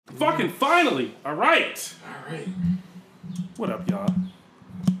Fucking finally. All right. All right. What up, y'all?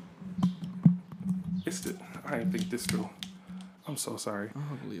 I didn't think this through. I'm so sorry.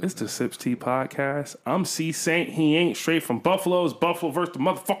 It's the Sips Tea podcast. I'm C Saint. He ain't straight from Buffalo. It's Buffalo versus the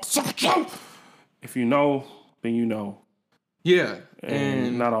motherfucker. If you know, then you know. Yeah.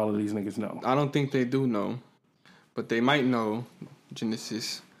 And not all of these niggas know. I don't think they do know, but they might know.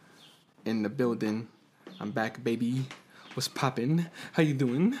 Genesis in the building. I'm back, baby. What's poppin'? How you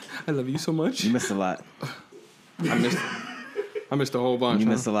doing? I love you so much. You missed a lot. I missed a whole bunch. You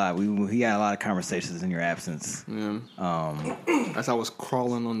missed a lot. We had a lot of conversations in your absence. Yeah. As I was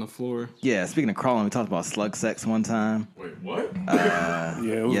crawling on the floor. Yeah, speaking of crawling, we talked about slug sex one time. Wait, what? Yeah,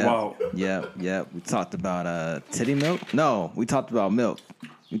 it was wild. Yep. We talked about titty milk. No, we talked about milk.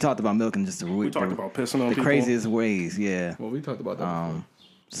 We talked about milk in just We talked about pissing on the people. craziest ways. Yeah. Well, we talked about that before.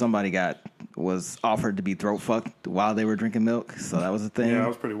 Somebody was offered to be throat fucked while they were drinking milk, so that was a thing. Yeah, that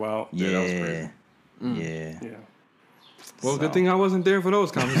was pretty wild. Yeah, that was crazy. Yeah. Well, good thing I wasn't there for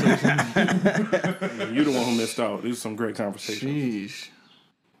those conversations. You're the one who missed out. These are some great conversations.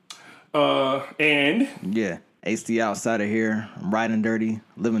 Sheesh. And yeah. HD outside of here. I'm riding dirty,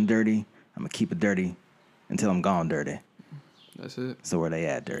 living dirty. I'm gonna keep it dirty until I'm gone dirty. That's it. So where they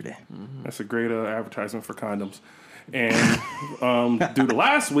at dirty? that's a great advertisement for condoms. And due to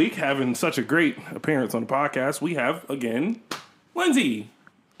last week having such a great appearance on the podcast, we have, again, Lindsay.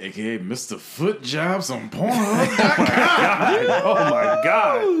 AKA Mr. Foot Jobs on Pornhub. Oh, my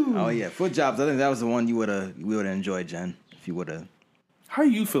God. Oh yeah, foot jobs. I think that was the one we would have enjoyed, Jen. If you would have. How do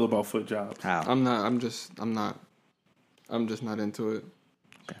you feel about foot jobs? How? I'm just not into it.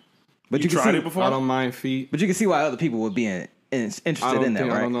 But You can tried see, it before? I don't mind feet. But you can see why other people would be interested in that,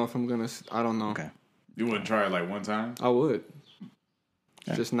 right? I don't know if I'm gonna. I don't know. Okay. You wouldn't try it like one time? I would.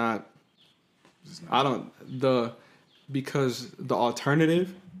 Yeah. Just not. I don't because the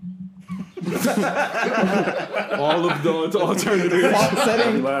alternative. All of the alternatives,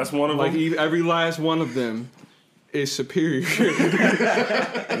 Every last one of like them. every last one of them, is superior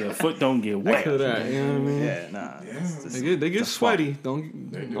Yeah, foot don't get wet. to that. You know what I mean? Yeah, nah. They get sweaty.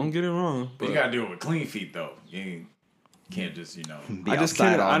 Don't get it wrong. But But you gotta do it with clean feet, though. You can't just, Be I just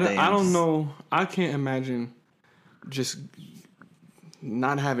outside can't. all day I and don't just- know. I can't imagine just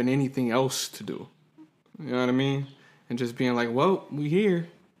not having anything else to do. You know what I mean? And just being like, "Well, we here.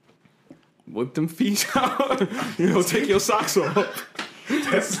 Whip them feet out. Take your socks off."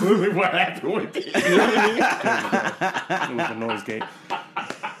 That's literally what happened with me. It was a noise gate.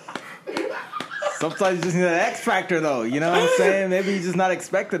 Sometimes you just need an X factor, though. You know what I'm saying? Maybe you're just not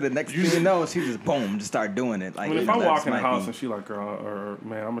expected it. Next thing you know, she just boom, just start doing it. Like, I mean, if I that walk just in the might house be- and she like, girl, or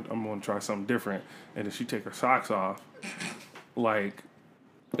man, I'm going to try something different, and then she take her socks off, like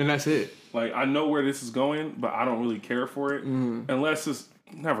And that's it. I know where this is going, but I don't really care for it unless it's.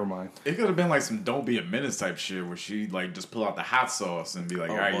 Never mind. It could have been like some "Don't Be a Menace" type shit where she like just pull out the hot sauce and be like,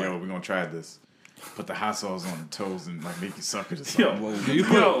 "All right, boy. yo, we're gonna try this." Put the hot sauce on the toes and like make you suck it or something. Yo, Do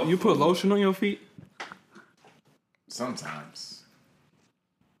you put lotion on your feet? Sometimes.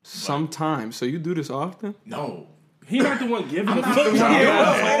 Sometimes. So you do this often? No. he not the one giving the foot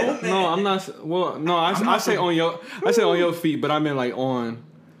job. No, I'm not. Well, no, I say on your feet, but I meant like on,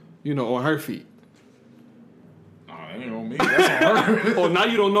 on her feet. Oh, that ain't on me. That's on her. Oh, now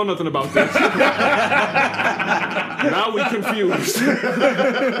you don't know nothing about this. Now we confused.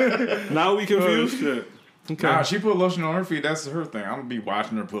 Oh, shit. Okay. Nah, she put lotion on her feet. That's her thing. I'm gonna be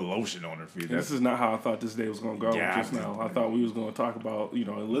watching her put lotion on her feet. This is not how I thought this day was going to go Yeah, just now. I thought we was going to talk about,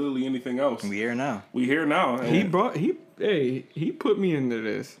 literally anything else. We here now. We here now. He put me into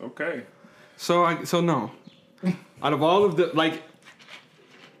this. Okay. So no. Out of all of the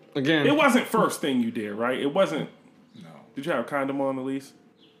again, It wasn't first thing you did, right? It wasn't. No. Did you have a condom on, Elise?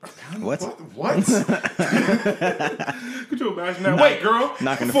 What? What? Could you imagine that? Wait, girl.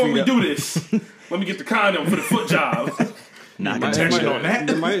 knocking the Before feet we up. do this, let me get the condom for the foot job. Protection on that.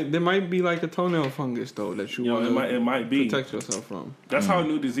 There might be like a toenail fungus though that you want It might be. protect yourself from. That's how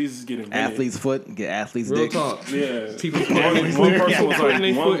new diseases get invented. Athlete's foot, get athlete's Real dick. talk. Yeah. People One person was putting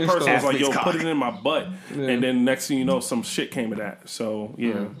their foot like, in yo, Athlete's put it cock. in my butt, and then next thing you know, some shit came of that. So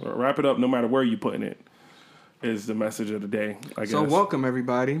yeah, wrap it up. No matter where you putting it, is the message of the day. I guess. So welcome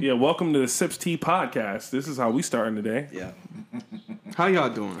everybody. Yeah, welcome to the Sips Tea podcast. This is how we starting today. Yeah. How y'all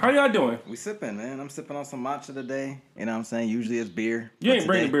doing? How y'all doing? We sipping, man. I'm sipping on some matcha today. You know what I'm saying? Usually it's beer. You but ain't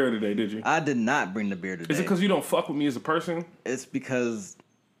bring the today- beer today, did you? I did not bring the beer today. Is it because you don't fuck with me as a person? It's because...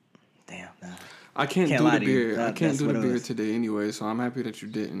 Damn, nah. I can't Can't do lie the to you. beer. I That- can't that's do what the it beer was. today anyway, so I'm happy that you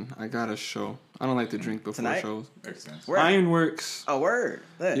didn't. I got a show. I don't like to drink before Tonight? shows. Makes sense. Where? Ironworks. Oh, word.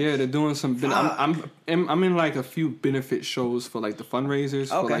 Yeah, they're doing some. I'm in like a few benefit shows for like the fundraisers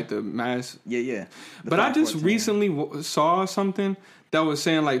for Okay. like the mass. Yeah. But I just recently saw something that was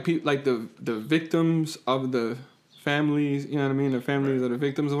saying like like the victims of the families. You know what I mean? The families of the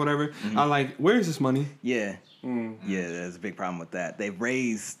victims or whatever. Mm-hmm. I like, where's this money? Yeah. Yeah, there's a big problem with that. They've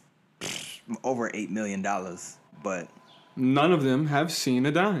raised over $8 million, but None of them have seen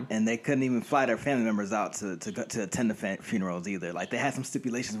a dime. and they couldn't even fly their family members out to attend the funerals either. Like they had some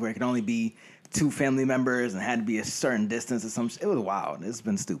stipulations where it could only be 2 family members and had to be a certain distance or some. It was wild. It's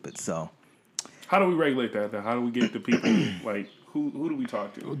been stupid. So How do we regulate that? Then? How do we get the people like who do we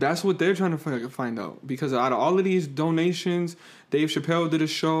talk to? That's what they're trying to find out. Because out of all of these donations, Dave Chappelle did a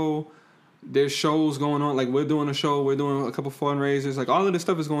show. There's shows going on. Like, we're doing a show. We're doing a couple fundraisers. Like, all of this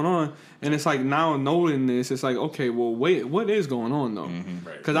stuff is going on. And it's like, now knowing this, it's like, okay, well, wait, what is going on, though?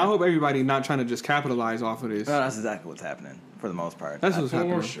 Because I hope everybody not trying to just capitalize off of this. no, that's exactly what's happening for the most part. That's what's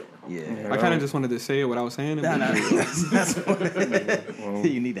happening. For sure. Yeah. I kind of just wanted to say it what I was saying. No, that's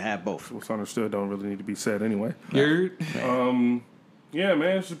what you need to have both. What's understood don't really need to be said anyway. You're, Yeah,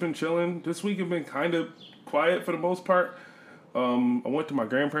 man, it's just been chilling. This week has been kind of quiet for the most part. I went to my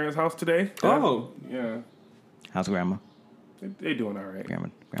grandparents' house today. Oh. Yeah. How's grandma? They doing all right. They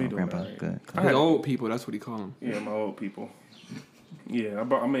doing Grandpa, all right. good. I his had- old people, that's what he call them. Yeah, my old people. Yeah,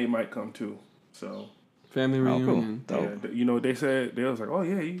 I made Mike come too. So, Family Oh, cool. reunion. Dope. yeah, you know, they said, they was like, oh,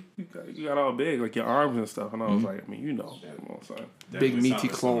 yeah, you got all big, like your arms and stuff. And I was like, I mean, you know, come on, son. Big Definitely meaty something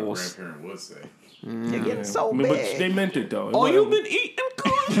some claws. grandparent would say. You're getting so I mean, big. but they meant it, though. It Oh, wasn't- you've been eating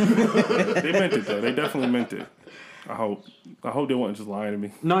good? They meant it, though. They definitely meant it. I hope they weren't just lying to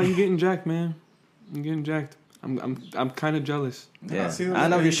me. No, you're getting jacked, man. You're getting jacked. I'm kind of jealous. Yeah. see those I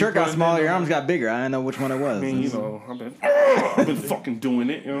know if your things shirt you got put smaller, in your there. arms got bigger. I didn't know which one it was. I mean, you know, I've been fucking doing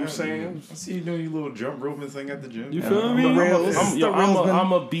it. You know what I'm saying? I see you doing your little jump roping thing at the gym. You feel me? rails.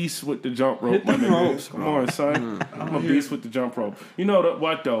 I'm a beast with the jump rope. Hit them my nigga. ropes, Come on, son. I'm a beast with the jump rope. You know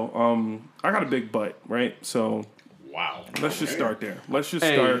what though? I got a big butt, right? So Wow. let's just start there. Let's just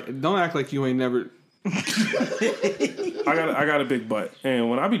Hey, start. don't act like you ain't never. I got a big butt, and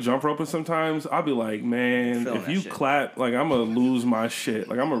when I be jump roping, sometimes I'll be like, man, Feeling if that you shit. clap, like I'm gonna lose my shit.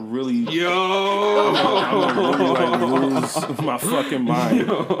 Like I'm gonna really. Yo, I'm gonna really like lose my fucking mind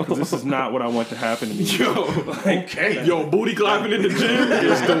because this is not what I want to happen to me. Okay. yo, booty clapping in the gym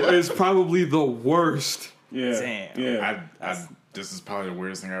is probably the worst. Yeah, Damn. yeah. This is probably the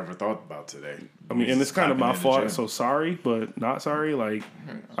weirdest thing I ever thought about today. I mean, and it's kind of my Clapping in the fault. gym. So sorry, but not sorry. Like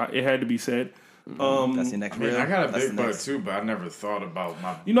it had to be said. That's your next I mean, reel. I got a That's big the butt next- too, but I never thought about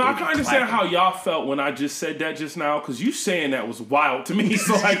my. You know, I booty can understand how clapping. y'all felt when I just said that just now, because you saying that was wild to me.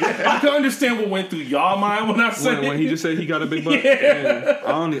 So like, I can understand what went through y'all mind when I said When he it. just said he got a big butt. Yeah.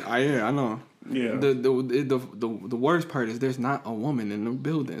 I know. Yeah. The worst part is there's not a woman in the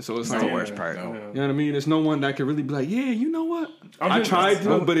building, so it's That's like the worst part. No. you know what I mean. There's no one that can really be like, yeah, you know what? I've I been- tried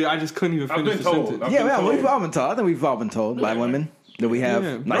to, but I just couldn't even I've finish been the told. sentence. I've Yeah, been yeah, told. we've all been told. I think we've all been told by women that we have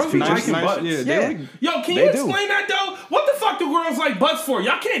Yeah. nice Girls features. like Nice, butts. yeah, Yeah. they like, Yo, can They you do. explain that though? What the fuck do girls like butts for?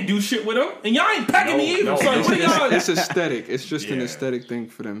 Y'all can't do shit with them, and y'all ain't pecking me either. no, so no. what y'all? it's aesthetic. It's just an Yeah. aesthetic thing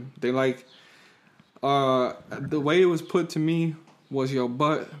for them. They like the way it was put to me was your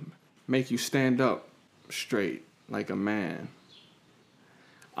butt make you stand up straight like a man.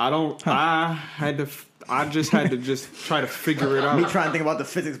 I just had to just try to figure it Me out. trying to think about the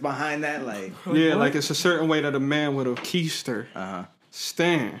physics behind that, like, Yeah, like it's a certain way that a man with a keister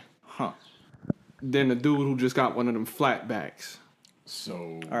stand huh? than a dude who just got one of them flat backs.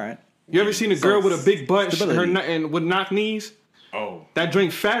 So. All right. You ever seen a girl with a big butt Stability. and with knock knees? Oh. That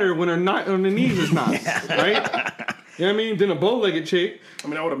drink fatter when her knees is not, right? You know what I mean? Then a bow-legged chick. I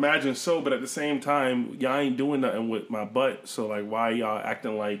mean, I would imagine so, but at the same time, y'all ain't doing nothing with my butt. So like, why y'all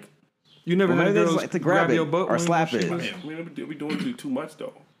acting like? You never Well, had maybe they girls just like to grab it your butt or when slap she it. was- I mean, we doing too much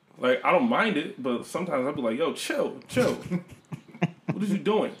though. Like, I don't mind it, but sometimes I'll be like, yo, chill. What is you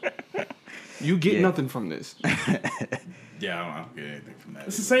doing? You get Yeah. nothing from this. Yeah, I don't get anything from that.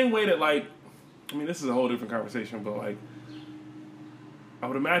 It's the same way that, like, I mean, this is a whole different conversation, but like, I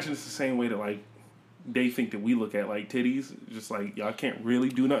would imagine it's the same way that like they think that we look at like titties, just like y'all can't really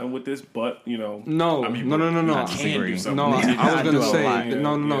do nothing with this, but you know, No, I mean, no. I can do something. No, I was do gonna a say lot.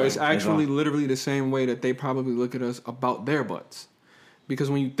 no. It's Yeah. actually literally the same way that they probably look at us about their butts,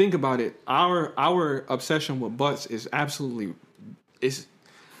 because when you think about it, our obsession with butts is absolutely I'm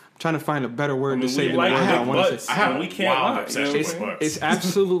trying to find a better word I mean, to say we than like the word I big want to butts. say. I have and we can't wild lie. obsession You know what with I'm saying? butts. It's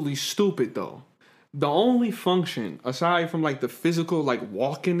absolutely stupid though. the only function, aside from like the physical, like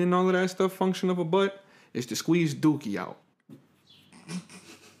walking and all of that stuff, function of a butt is to squeeze dookie out.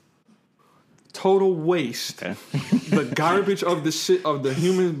 Total waste. Okay. The garbage of the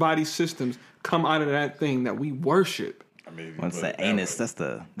human body systems come out of that thing that we worship. I mean, Once the anus, that's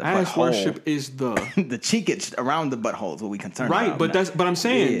the Ass butthole. worship is the The cheekage around the butthole is what we concerned right, about. but I'm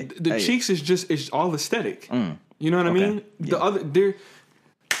saying Yeah. the Hey. cheeks is all aesthetic. You know what I Okay. mean? Yeah. The other they're,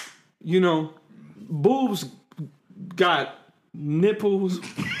 boobs got nipples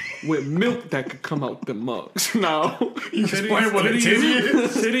with milk that could come out the mugs. Now explain what a titty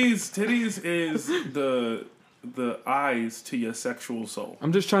is? Titties is the eyes to your sexual soul.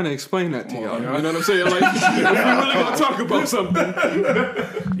 I'm just trying to explain that to y'all. on, You know what I'm saying? Like, if we really gonna talk about something,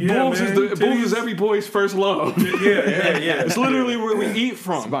 Yeah, boobs man, boobs is every boy's first love. yeah. It's literally where we eat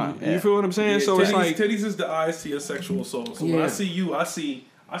from. Spot, You yeah. feel what I'm saying? So it's like, titties is the eyes to your sexual soul. So when Yeah. I see you, I see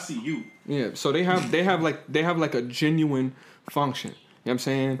you. yeah. So they have like a genuine function. You know what I'm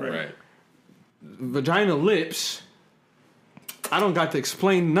saying? Right. Vagina lips. I don't got to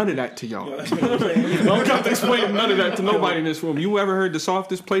explain none of that to y'all. I don't got to explain none of that to nobody in this room. You ever heard the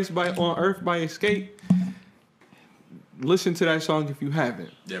softest place on earth by Escape? Listen to that song if you haven't.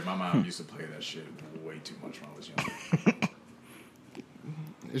 Yeah, my mom used to play that shit way too much when I was young.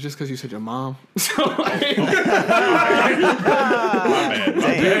 It's just because you said your mom. So, like, My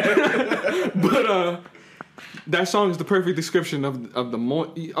bad. but that song is the perfect description of the more.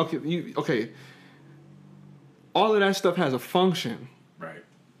 Okay. All of that stuff has a function. Right.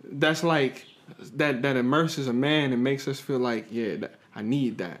 That's like that immerses a man and makes us feel like, yeah, I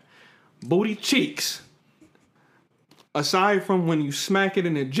need that. Booty cheeks. Aside from when you smack it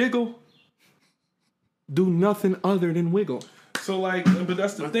in a jiggle, do nothing other than wiggle. So like, but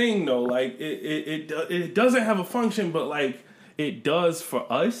that's the thing though. Like it doesn't have a function, but like it does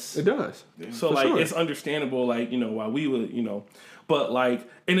for us. It does. So For like sure. it's understandable, like, why we would, but like,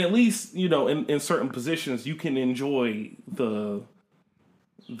 and at least, in certain positions you can enjoy the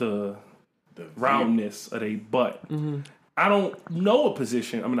roundness of a butt. Mm-hmm. I don't know a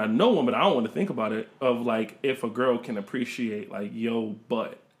position. I mean, I know one, but I don't want to think about it. Of like, if a girl can appreciate like yo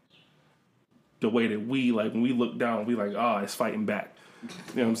butt, the way that we like when we look down, we like, it's fighting back. You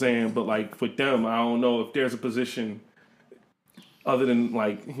know what I'm saying? But like with them, I don't know if there's a position other than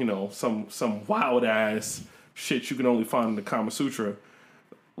like, some wild ass shit you can only find in the Kama Sutra,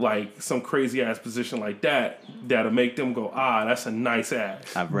 like some crazy ass position like that'll make them go, that's a nice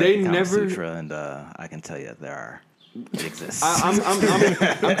ass. I've read They the Kama never- Sutra, and I can tell you it exists.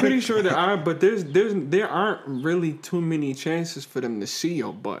 I'm pretty sure there are, but there aren't really too many chances for them to see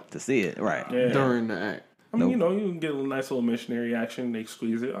your butt to see it, right? Yeah. during the act. I mean, you can get a nice little missionary action. They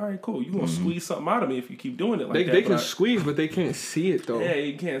squeeze it. All right, cool. You gonna squeeze something out of me if you keep doing it like that. They can but squeeze, but they can't see it though. yeah,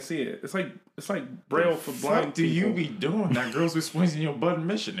 you can't see it. It's like Braille for blind What do you people. be doing? That girls be squeezing your butt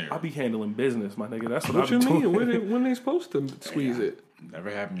missionary. I be handling business, my nigga. That's what What I you be mean? doing. When they supposed to squeeze it?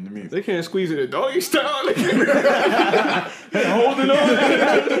 Never happened to me. They can't squeeze it at doggy style. They can't hold it on.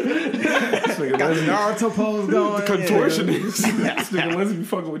 Got the Naruto pose going. Contortionist. This nigga Lindsay be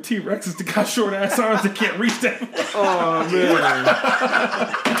fucking with T-Rexes that got short ass arms that can't reach that. Oh man.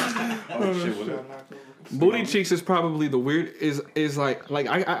 Oh shit, was that knocked over? Booty cheeks is probably the weird. Is like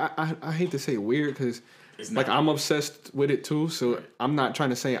I hate to say weird because like I'm obsessed with it too. So I'm not trying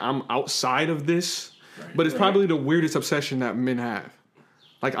to say I'm outside of this, but it's probably the weirdest obsession that men have.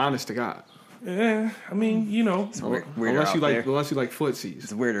 Like honest to God. Yeah, I mean, It's weirder Unless you out there. like footsies.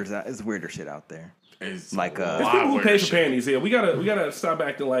 It's weirder shit out there. It's Like, a there's lot people who weird pay for shit. panties. Yeah, we gotta stop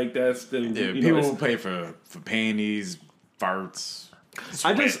acting like that's the People it's- who pay for panties, farts.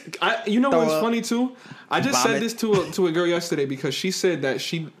 You know Throw what's up. funny too? I just said Vomit. this to a girl yesterday because she said that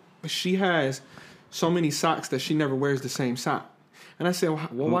she has so many socks that she never wears the same sock. And I said,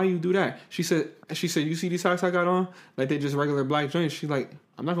 well, why you do that? She said, you see these socks I got on? Like they just regular black joints. She's like,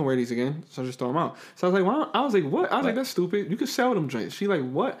 I'm not gonna wear these again, so I just throw them out. So I was like, I was like, what? I was like, that's stupid. You could sell them joints. She like,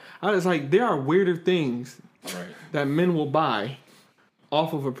 what? I was like, there are weirder things Right. that men will buy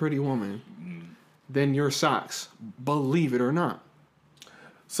off of a pretty woman than your socks. Believe it or not.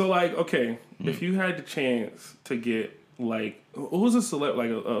 So like, okay, if you had the chance to get like, who's a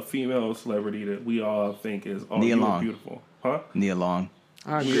a female celebrity that we all think is Nia you're Long. beautiful, huh? Nia Long.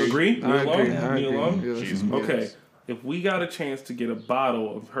 I You agree? Nia I Long? agree. I Nia agree. Long? Yeah, She's yes. Okay, if we got a chance to get a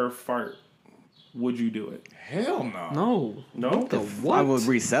bottle of her fart, would you do it? Hell no. No. No. What? I would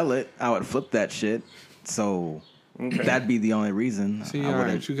resell it. I would flip that shit. So that'd be the only reason. See, I all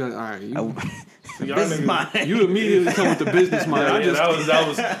wouldn't. right, you got all right. I would- Y'all This is niggas- mine. You immediately come with the business mind. Yeah, I just that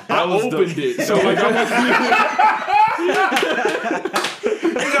was I opened it. So like I was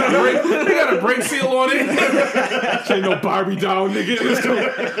You got a brake seal on it. Ain't no Barbie doll, nigga.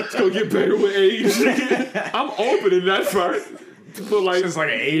 It's gonna get better with age. Nigga. I'm opening that part. But like, It's like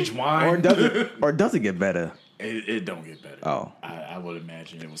an aged wine. Or does it get better? It don't get better. Oh. I would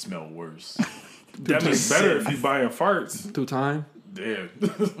imagine it would smell worse. That makes better if you buying farts. through time. Yeah.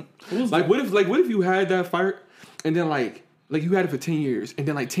 Like what if you had that fart and then like you had it for 10 years and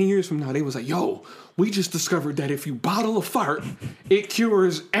then like 10 years from now they was like, yo, we just discovered that if you bottle a fart, it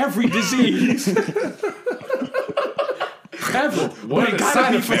cures every disease. Ever. But it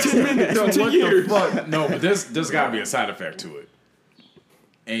gotta be for 10 minutes, for 10 years. No, but there's gotta be a side effect to it.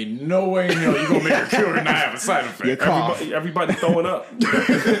 Ain't no way in hell you gonna make a cure and not have a side effect. Everybody throwing up.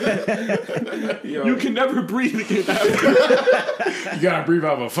 You can never breathe again after. You gotta breathe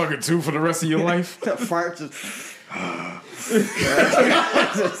out of a fucking tube for the rest of your life. Fart just.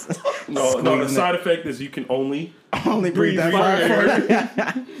 No, the side effect is you can only Breathe that fart.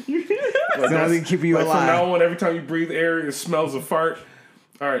 Like only keep you like alive. From now on, every time you breathe air, it smells of fart.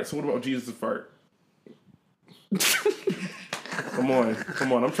 All right, so what about Jesus' fart? Come on.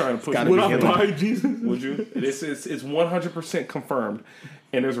 I'm trying to put Gotta you. be Would I healing. buy Jesus? Would you? It's 100% confirmed,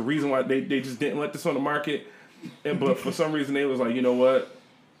 and there's a reason why they just didn't let this on the market. But for some reason they was like, you know what?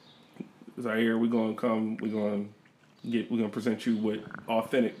 It's like, here we're gonna present you with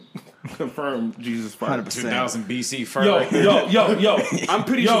authentic, confirmed Jesus fart. 100%. 2000 BC fart. Yo. I'm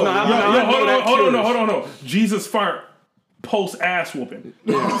pretty Yo, sure. hold on. Jesus fart post ass whooping.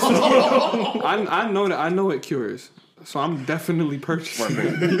 I know that. I know it cures. So I'm definitely purchasing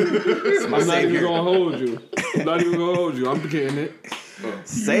it. I'm not even gonna hold you. I'm getting it.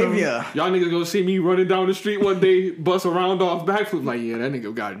 Savior. Y'all niggas gonna see me running down the street one day, bust a round off backflip. Like, yeah, that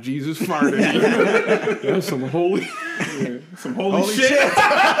nigga got Jesus fart in him. That's some holy Holy shit.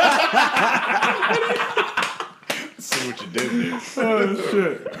 See what you did there. Oh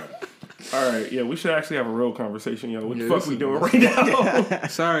shit. All right, yeah, we should actually have a real conversation, yo. What the Yeah, fuck this we is- doing right now?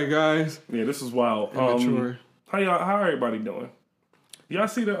 Sorry, guys. Yeah, this is wild. Immature. How everybody doing? Y'all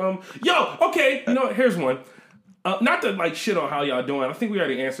see the okay, you know what? Here's one. Not to like shit on how y'all doing. I think we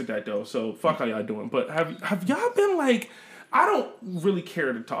already answered that though. So fuck how y'all doing. But have y'all been like? I don't really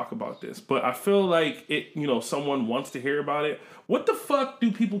care to talk about this, but I feel like it. You know, someone wants to hear about it. What the fuck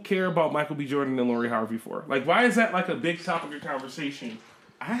do people care about Michael B. Jordan and Lori Harvey for? Like, why is that like a big topic of conversation?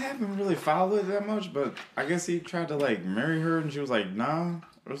 I haven't really followed it that much, but I guess he tried to like marry her and she was like, nah,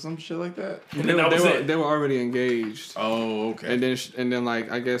 or some shit like that. And then that was it. They were already engaged. Oh, okay. And then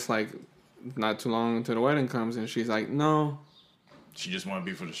like I guess like not too long until the wedding comes and she's like, no. She just want to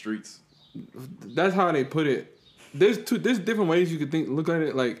be for the streets. That's how they put it. There's different ways you could look at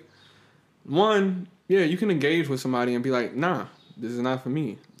it. Like, one, yeah, you can engage with somebody and be like, nah, this is not for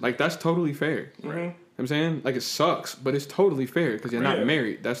me. Like, that's totally fair. Mm-hmm. You know what I'm saying? Like, it sucks, but it's totally fair because you're Yeah. not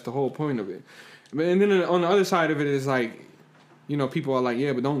married. That's the whole point of it. But and then on the other side of it is like, you know, people are like,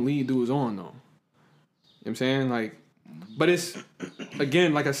 yeah, but don't lead dudes on though. You know what I'm saying? Like, but it's,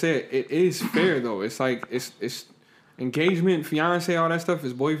 again, like I said, it is fair though. It's like, it's engagement, fiance, all that stuff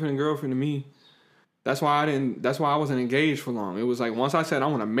is boyfriend and girlfriend to me. That's why I wasn't engaged for long. It was like, once I said, I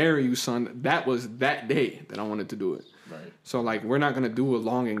want to marry you, son, that was that day that I wanted to do it. Right. So like, we're not going to do a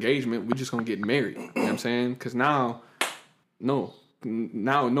long engagement. We're just going to get married. You know what I'm saying? Because now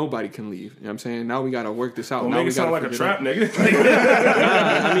nobody can leave. You know what I'm saying? Now we got to work this out. Don't now make we it sound gotta like a figure it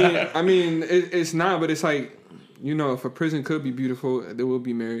trap, out. nigga. I mean, it's not, but it's like, you know, if a prison could be beautiful, there will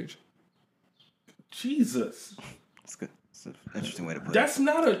be marriage. Jesus. That's good. That's an interesting way to put it. That's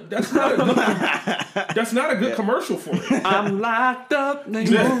not a good commercial for it. I'm locked up. They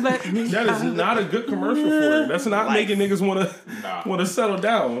won't let me That is not a good commercial for it. That's not making niggas want to settle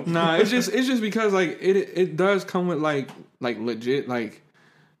down. Nah, it's just because like it does come with like legit like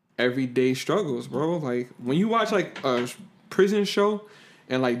everyday struggles, bro. Like when you watch like a prison show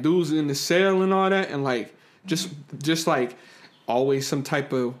and like dudes in the cell and all that, and like just like always some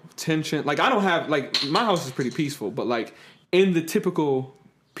type of tension. Like I don't have like my house is pretty peaceful, but like in the typical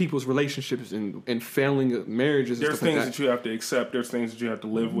people's relationships and failing marriages and There's stuff like things that. that you have to accept. There's things that you have to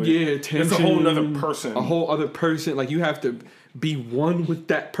live with. Yeah, It's tension. a whole nother person. A whole other person. Like you have to be one with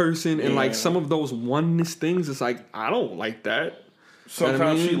that person, and like Yeah. some of those oneness things, it's like I don't like that. Sometimes You know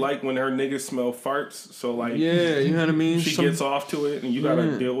what I mean? she like when her niggas smell farts. So like, Yeah, you know what I mean. she gets off to it, and you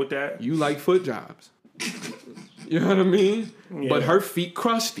gotta deal with that. You like foot jobs. You know what I mean? But Yeah. her feet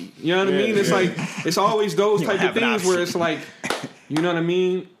crusty. You know what I Yeah, mean? It's yeah. like it's always those type of have an things where option. it's like, you know what I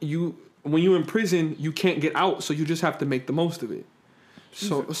mean? When you're in prison, you can't get out, so you just have to make the most of it.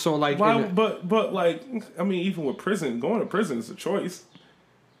 So like, Why? in a- But like, I mean, even with prison, going to prison is a choice.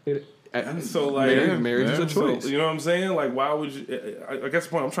 it So like marriage is a choice. So, you know what I'm saying? Like, why would you? I guess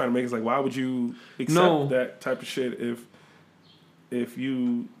the point I'm trying to make is like, why would you accept that type of shit if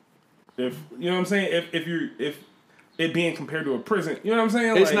you know what I'm saying? If it being compared to a prison, you know what I'm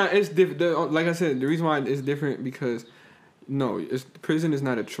saying? It's not. It's different. Like I said, the reason why it's different because prison is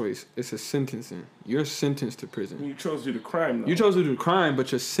not a choice. It's a sentencing. You're sentenced to prison. You chose to do the crime, though. You chose to do the crime,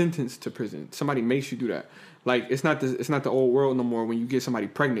 but you're sentenced to prison. Somebody makes you do that. Like, it's not the old world no more. When you get somebody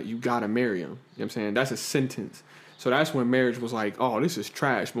pregnant, you gotta marry them. You know what I'm saying? That's a sentence. So that's when marriage was like, oh, this is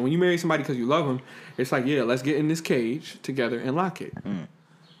trash. But when you marry somebody because you love them, it's like, yeah, let's get in this cage together and lock it.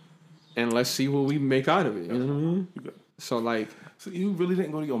 And let's see what we make out of it. You know what I mean? So, like... So you really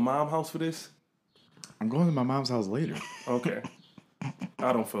didn't go to your mom's house for this? I'm going to my mom's house later. Okay.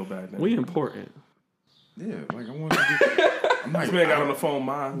 I don't feel bad now. We important. Yeah, like I want to get... This man got on the phone,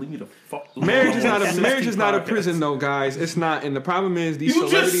 Mom, leave me the fuck alone. Marriage is not a prison, though, guys. It's not. And the problem is these You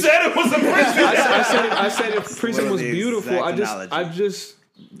celebrities... just said it was a prison! I said if prison was the beautiful, exact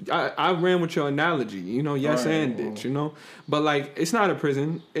I ran with your analogy, you know, yes right, and ditch, you know? But, like, it's not a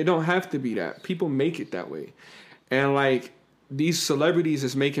prison. It don't have to be that. People make it that way. And, like, these celebrities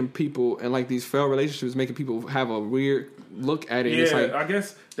is making people, and, like, these failed relationships making people have a weird look at it. Yeah, It's like, I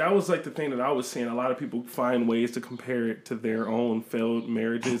guess that was, like, the thing that I was seeing. A lot of people find ways to compare it to their own failed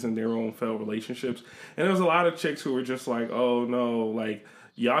marriages and their own failed relationships. And there was a lot of chicks who were just like, oh, no, like,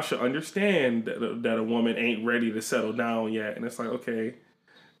 y'all should understand that a woman ain't ready to settle down yet. And it's like, okay,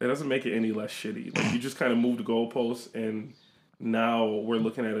 that doesn't make it any less shitty. Like, you just kind of moved the goalposts, and now we're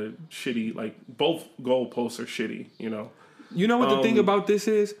looking at a shitty, like, both goalposts are shitty, you know? you know what the thing about this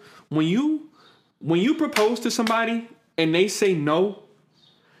is? When you propose to somebody and they say no,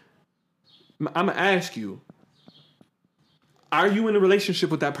 I'm going to ask you, are you in a relationship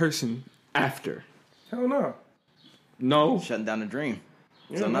with that person after? Hell no. No. Shutting down the dream.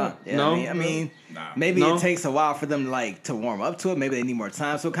 So no. not. Yeah, No. I mean, maybe it takes a while for them to warm up to it. Maybe they need more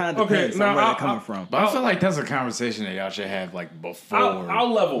time. So it kind of depends on where they're coming from. But I feel like that's a conversation that y'all should have like before.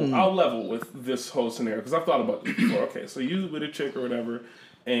 I'll level with this whole scenario because I've thought about this before. Okay, so you with a chick or whatever,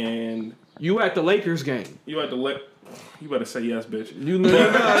 and You at the Lakers game. you better say yes, bitch. You know.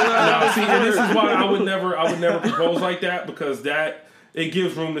 No, see, and this is why I would never propose like that because that it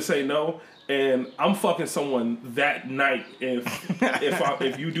gives room to say no. And I'm fucking someone that night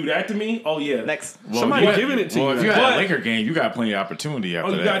if you do that to me. Oh yeah, Next, Somebody giving it to you. Well, if you had a Laker game, you got plenty of opportunity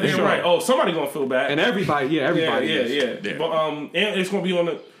after you that. goddamn right. Oh, somebody gonna feel bad. And everybody is. Yeah. But and it's gonna be on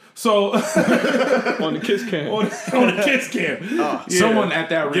the on the kiss cam. on the kiss cam. Someone at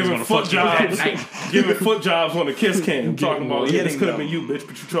that ring is Giving gonna foot fuck you that jobs, night. giving foot jobs on the kiss cam. I'm talking about this could have been you, bitch,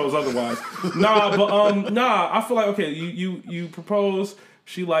 but you chose otherwise. I feel like okay, you propose.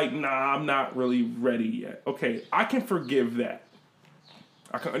 She like, nah, I'm not really ready yet. Okay, I can forgive that.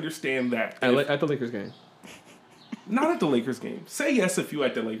 I can understand that. At the Lakers game. Not at the Lakers game. Say yes if you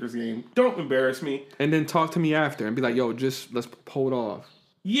at the Lakers game. Don't embarrass me. And then talk to me after and be like, yo, just let's hold off.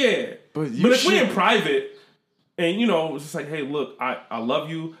 Yeah. But if we in private and you know, it's just like, hey, look, I love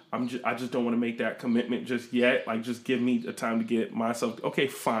you. I just don't want to make that commitment just yet. Like just give me the time to get myself okay,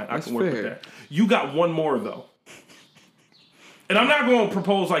 fine. I can work with that. You got one more though. And I'm not going to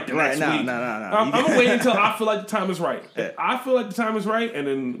propose like the next week. No. I'm going to wait until I feel like the time is right. If I feel like the time is right, and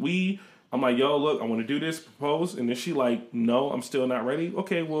then I'm like, yo, look, I want to do this, propose. And then she like, no, I'm still not ready.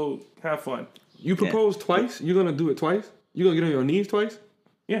 Okay, well, have fun. You propose twice? You're going to do it twice? You're going to get on your knees twice?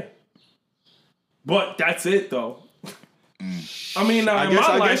 Yeah. But that's it, though. I mean, I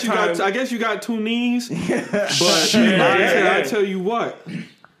guess you got two knees. But I tell you what.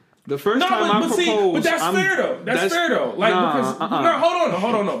 The first time I proposed, but that's fair though. That's fair though. Like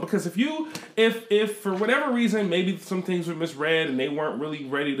hold on, no. Because if for whatever reason maybe some things were misread and they weren't really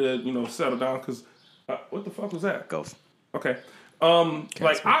ready to settle down. Because what the fuck was that? Ghost. Okay.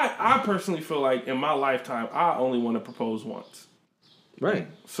 Like I personally feel like in my lifetime I only want to propose once. Right.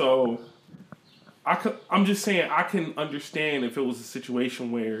 So I'm just saying I can understand if it was a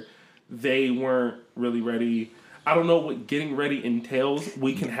situation where they weren't really ready. I don't know what getting ready entails.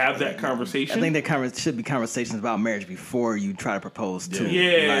 We can have that conversation. I think there should be conversations about marriage before you try to propose too.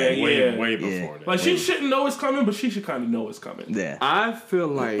 Way before that. Like she shouldn't know it's coming, but she should kind of know it's coming. Yeah. I feel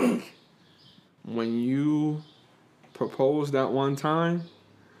like when you propose that one time,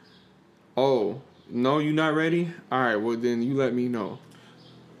 oh, no, you're not ready? All right, well, then you let me know.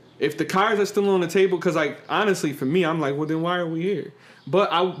 If the cards are still on the table, because, like, honestly, for me, I'm like, well, then why are we here? But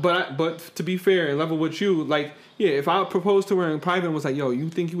to be fair and level with you, like, yeah, if I proposed to her in private and was like, yo, you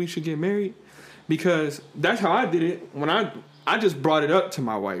think we should get married? Because that's how I did it when I just brought it up to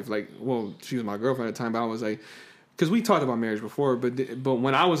my wife. Like, well, she was my girlfriend at the time, but I was like, because we talked about marriage before, but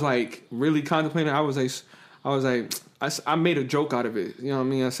when I was like really contemplating, I made a joke out of it. You know what I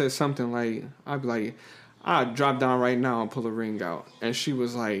mean? I said something like, I'd be like, I'd drop down right now and pull a ring out. And she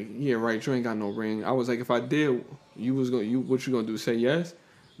was like, yeah, right, you ain't got no ring. I was like, if I did, what you gonna do? Say yes?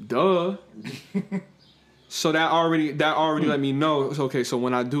 Duh. So that already let me know it's okay. So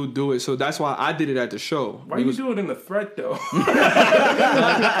when I do it, so that's why I did it at the show. Why you do it in the threat though?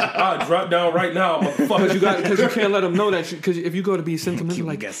 I'll drop down right now, motherfucker. Because you can't let them know that. Because if you go to be sentimental,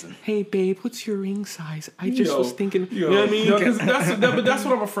 like, guessing. Hey babe, what's your ring size? I just was thinking. You know what I mean? But that's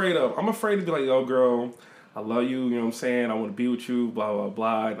what I'm afraid of. I'm afraid to be like, yo, girl, I love you. You know what I'm saying? I want to be with you. Blah blah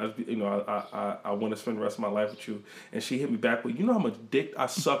blah. And I want to spend the rest of my life with you. And she hit me back with, you know how much dick I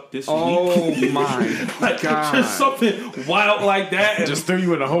sucked this week. Oh my like, god! Just something wild like that. And just threw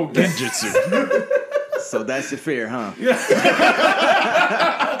you in a whole genjutsu. So that's your fear, huh?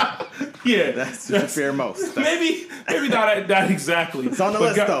 Yeah, that's your fear most. Maybe not that exactly. It's on the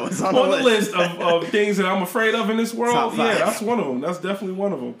list, though. It's on the list. list of things that I'm afraid of in this world. Top 5. Yeah, that's one of them. That's definitely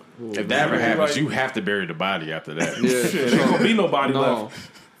one of them. If that ever happens, you have to bury the body after that. Yeah, shit, ain't gonna be nobody left.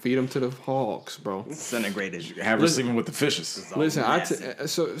 Feed them to the hogs, bro. Disintegrated. Have her sleeping with the fishes. Listen,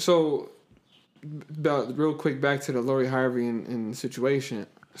 so real quick back to the Lori Harvey and situation.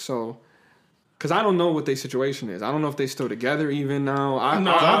 So, because I don't know what their situation is. I don't know if they still together even now. I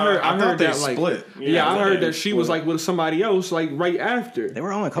heard they that like split. Yeah, I heard that she was like with somebody else like right after. They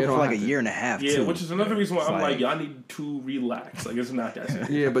were only a couple for like a year and a half. Yeah, too. which is another reason why I'm like, y'all need to relax. Like, it's not that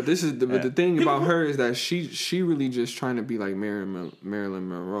serious. Yeah, but this is the thing about her is that she really just trying to be like Marilyn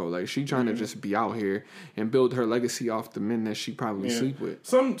Monroe. Like, she trying to just be out here and build her legacy off the men that she probably sleep with.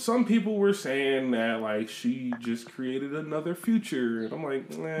 Some people were saying that like she just created another future, and I'm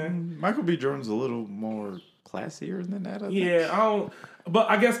like, Michael B. Jordan's a little more classier than that. I don't. But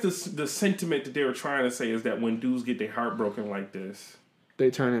I guess the sentiment that they were trying to say is that when dudes get their heart broken like this,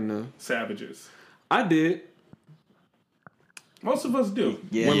 they turn into savages. I did. Most of us do.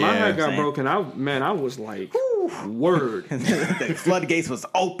 Yeah, when my heart got broken, I was like, word. The floodgates was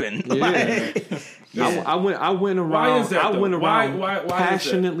open. Yeah. I went around. Why is that, I went around why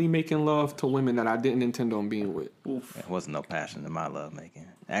passionately making love to women that I didn't intend on being with. Oof. There wasn't no passion in my love making.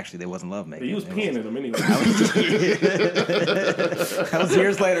 Actually, there wasn't love making. He was peeing in them anyway. That was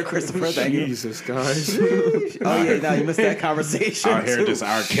years later, Christopher. Thank you. Jesus, guys. Oh yeah, now you missed that conversation. Our hair just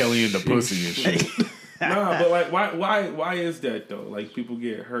R. Kelly in the pussy and shit. Nah, but like, why is that though? Like, people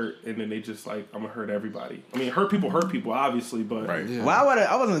get hurt and then they just like, I'm gonna hurt everybody. I mean, hurt people, obviously, but right. Yeah. Well,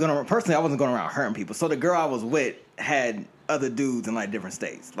 I wasn't going around hurting people. So the girl I was with had other dudes in like different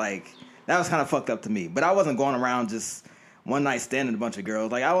states. Like, that was kind of fucked up to me. But I wasn't going around just one night standing a bunch of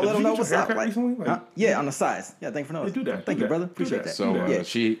girls. Like, I would let them know what's up. Like, yeah, on the sides. Yeah, thanks for knowing. They do that. Thank you, brother. Appreciate that. So yeah.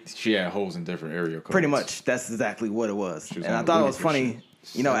 she had holes in different area codes. Pretty much. That's exactly what it was. And I thought it was funny.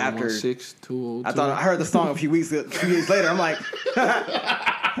 You know, after I heard the song a few years later, I'm like,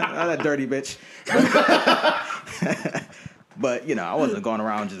 that dirty bitch. But you know, I wasn't going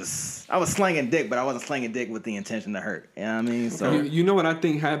around I was slanging dick, but I wasn't slanging dick with the intention to hurt. You know what I mean? So you know what I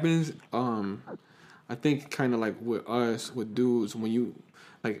think happens? I think kind of like with us, with dudes, when you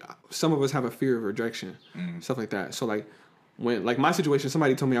like, some of us have a fear of rejection, stuff like that. So like, when, like, my situation,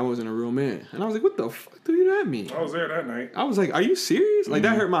 somebody told me I wasn't a real man. And I was like, what the fuck do that mean? I was there that night. I was like, are you serious? Like,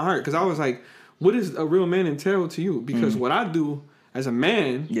 that hurt my heart. Because I was like, what does a real man entail to you? Because what I do as a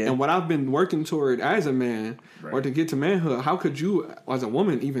man and what I've been working toward as a man or to get to manhood, how could you, as a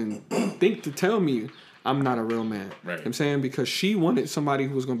woman, even think to tell me I'm not a real man? Right. You know what I'm saying? Because she wanted somebody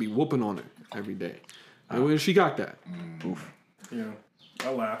who was going to be whooping on her every day. And when she got that. Oof. Yeah. I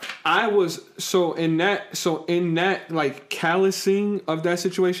laughed. I was in that like callousing of that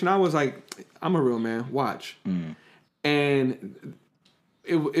situation, I was like, I'm a real man. Watch. And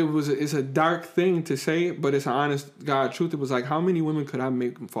it's a dark thing to say, but it's an honest God truth. It was like, how many women could I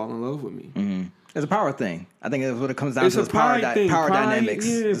make them fall in love with me? Mm-hmm. It's a power thing. I think that's what it comes down to. It's power dynamics.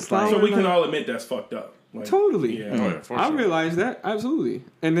 Yeah, so we can all admit that's fucked up. Like, totally. Yeah. I realized that, absolutely.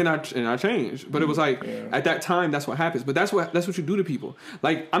 And then I changed. But it was like at that time that's what happens. But that's what you do to people.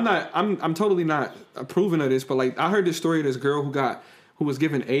 Like, I'm totally not approving of this, but like, I heard this story of this girl who was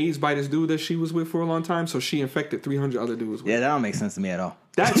given AIDS by this dude that she was with for a long time, so she infected 300 other dudes with. Yeah, that don't make sense to me at all.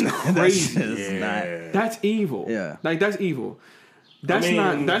 That's crazy. That's evil. Yeah. Like, that's evil. That's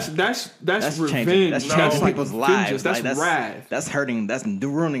revenge. That's changing people's lives. That's wrath. That's hurting. That's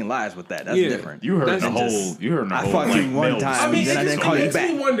ruining lives with that. That's different. You heard the whole. I fucked you one time, then I didn't call you back.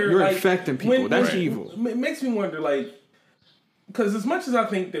 You're infecting people. That's evil. It makes me wonder, like, because as much as I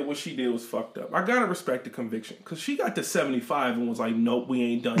think that what she did was fucked up, I gotta respect the conviction. Because she got to 75 and was like, "Nope, we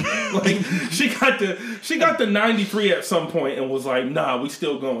ain't done yet." Like she got to 93 at some point and was like, "Nah, we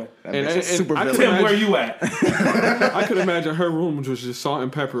still going." And super I could villain. Tim, where you at? I could imagine her room was just salt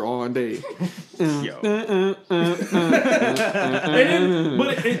and pepper all day. Yo.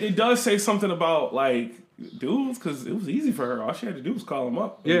 But it does say something about like dudes, because it was easy for her. All she had to do was call him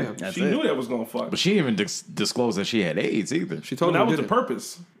up. Yeah. That's She it. knew that was gonna fuck. But she didn't even disclose that she had AIDS either. She But told that me was the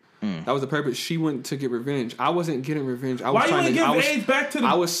purpose. That was the purpose. She went to get revenge. I wasn't getting revenge. I was Why you trying ain't to. give AIDS back to the?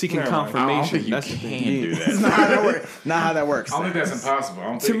 I was seeking Never mind. I don't confirmation. think you That's the thing. can do It's that. not how that works. Not how that works. I don't think that's impossible. I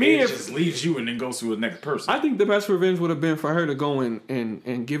don't To think me, AIDS if- just leaves you and then goes to the next person. I think the best revenge would have been for her to go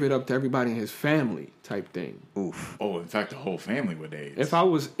and give it up to everybody in his family type thing. Oof. Oh, in fact, the whole family with AIDS. If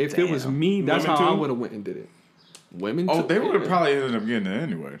it was Damn. me, that's Women how I too? would have went and did it. Women. Oh, too, they would have yeah. probably ended up getting it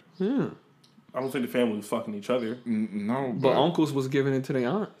anyway. I don't think the family was fucking each other. No, But uncles was giving it to their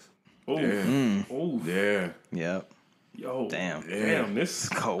aunts. Oh, Yeah. oh, Yeah. Yep. yo, Damn. damn, this.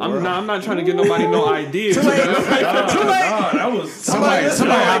 Cold I'm world. not trying to get nobody no ideas. Nah, that was Somebody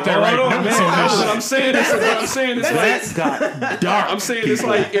out there Hold on, right man. now. What I'm saying is like got dark. I'm saying it's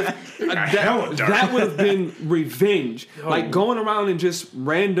like if hella dark. that would have been revenge. Like going around and just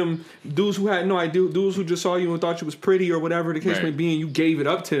random dudes who had no idea, dudes who just saw you and thought you was pretty or whatever the case Right. may be, and you gave it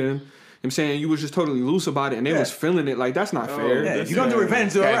up to them. I'm saying you was just totally loose about it, and they was feeling it. Like that's not fair. Yeah, if you're gonna do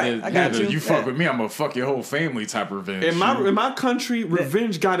revenge, do it right. I got you. You fuck with me, I'm gonna fuck your whole family type revenge. In my country,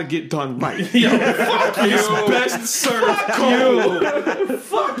 revenge gotta get done right. Yo, fuck you. It's best served cold.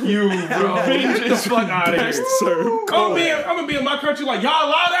 fuck you, bro. Revenge Get the is fuck out of here. best served I'm cold. gonna be in my country like y'all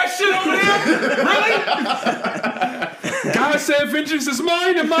allow that shit over there. Really? God said vengeance is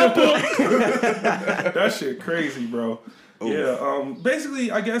mine in my book. That shit crazy, bro. Yeah. Basically,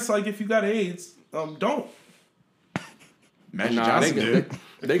 I guess like if you got AIDS, don't. Magic Nah, Johnson did.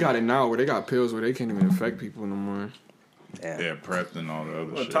 they got it now where they got pills where they can't even affect people no more. Yeah, PrEP and all the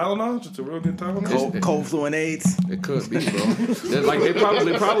other shit. Tylenol, just a real good Tylenol. Cold flu and AIDS. It could be, bro.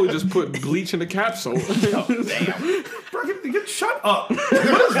 They probably just put bleach in the capsule. Bro, shut up.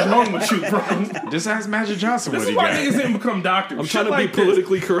 What is wrong with you, bro? Just ask Magic Johnson This what is he why got. niggas didn't become doctors. I'm Shit trying to like be this.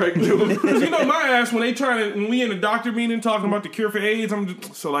 politically correct, dude. Cause you know my ass when we in a doctor meeting talking about the cure for AIDS. I'm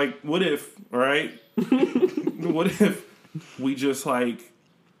just, so like, what if? All right, what if we just like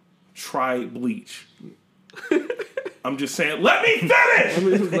tried bleach? I'm just saying. Let me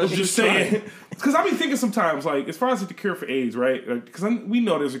finish. I'm just saying because I be thinking sometimes like as far as like, the cure for AIDS, right? Because we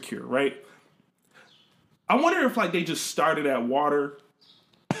know there's a cure, right? I wonder if like they just started at water.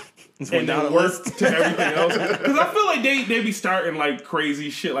 And down then the work to everything else. Because I feel like they be starting like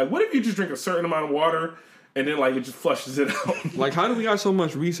crazy shit. Like, what if you just drink a certain amount of water and then like it just flushes it out? Like, how do we got so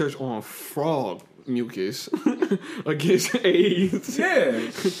much research on frog mucus against AIDS? Yeah.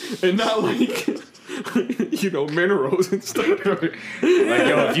 And not like, minerals and stuff. Like,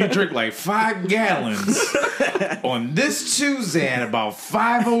 yo, if you drink like 5 gallons on this Tuesday at about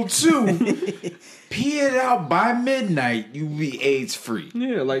 5:02, pee it out by midnight, you be AIDS free.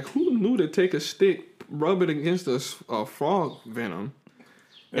 Yeah, like who knew to take a stick, rub it against a frog venom,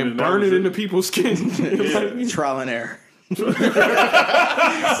 and that burn was it into people's skin? Like, Trial and error.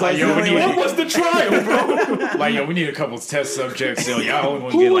 Like, yo, we what need, was the trial, bro? like, yo, we need a couple of test subjects. Yo, y'all only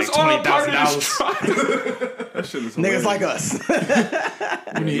want to Who get was like all part of this $20,000. trial? That shit is Niggas hilarious. like us.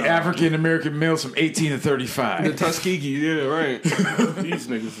 We need African American males from 18 to 35. The Tuskegee, yeah, right. These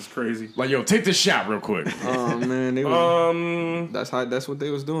niggas is crazy. Like, yo, take this shot real quick. Oh man, they was, that's what they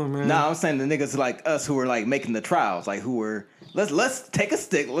was doing, man. Nah, I'm saying the niggas like us who were like making the trials, like who were let's take a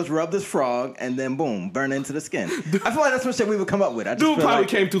stick, let's rub this frog, and then boom, burn into the skin. I feel like that's what shit we would come up with. I just Dude feel probably like,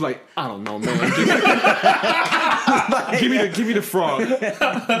 came through like, I don't know, man. Give me the frog.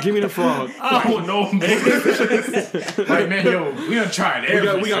 Give me the frog. I don't know, man. Like, man, yo, we done tried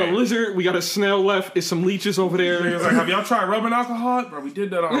everything. We got a lizard. We got a snail left. It's some leeches over Niggas there. like, have y'all tried rubbing alcohol? Bro, we did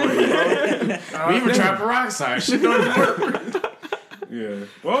that already, bro. We even tried peroxide. Shit don't even work. Yeah.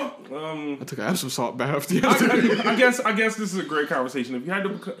 Well, I took an Epsom salt bath the other day. I guess this is a great conversation. If you had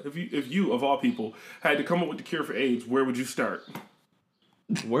to, if you of all people had to come up with the cure for AIDS, where would you start?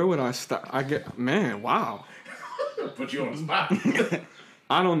 Where would I start? Wow. Put you on the spot.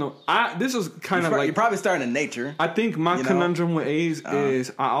 I don't know. This is kind of you're like, probably starting in nature. I think my you know? conundrum with AIDS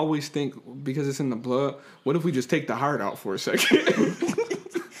is I always think because it's in the blood, what if we just take the heart out for a second?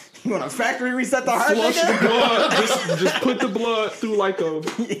 You want to factory reset the heart, Flush nigga? the blood. Just put the blood through like a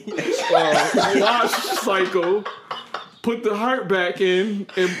wash cycle. Put the heart back in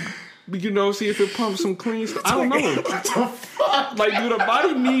and see if it pumps some clean stuff. I don't know. Like, do the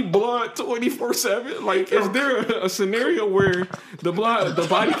body need blood 24/7? Like, is there a scenario where the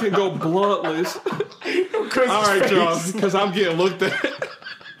body can go bloodless? All right, y'all, because I'm getting looked at.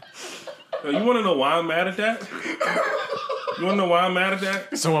 You want to know why I'm mad at that? You want to know why I'm mad at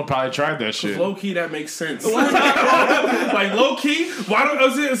that? Someone probably tried that shit. Low key, that makes sense. Like, low key, why don't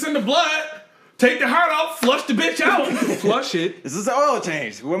it's in the blood? Take the heart out, flush the bitch out. Flush it. This is an oil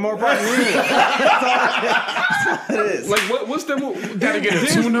change. We're more part That's all it is. Like, what's the Gotta get a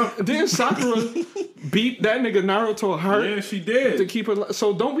tune-up. Didn't Sakura beat that nigga Naruto heart? Yeah, she did. To keep her.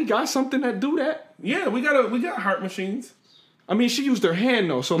 So don't we got something that do that? Yeah, we got heart machines. I mean, she used her hand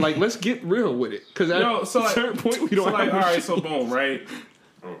though, so like, let's get real with it. Because at a certain point, we don't have all right, so boom, right?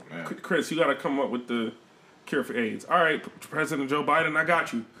 Oh, man. Chris, you got to come up with the cure for AIDS. All right, President Joe Biden, I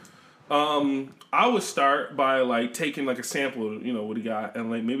got you. I would start by like taking like a sample, what he got, and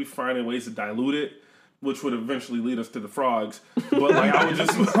like maybe finding ways to dilute it, which would eventually lead us to the frogs. But like I would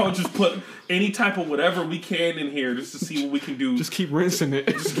just put any type of whatever we can in here just to see what we can do. Just keep rinsing it.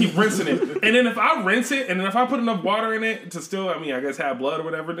 Just keep rinsing it. And then if I rinse it, and then if I put enough water in it to still, I guess have blood or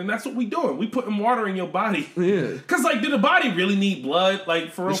whatever, then that's what we doing. We putting water in your body. Yeah. Cause like, did the body really need blood?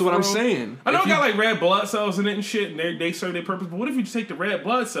 Like for real? That's what I'm saying. I know it got like red blood cells in it and shit, and they serve their purpose. But what if you just take the red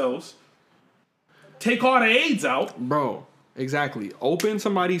blood cells, take all the AIDS out, bro? Exactly. Open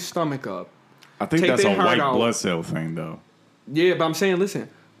somebody's stomach up. I think that's a white blood cell thing, though. Yeah, but I'm saying, listen,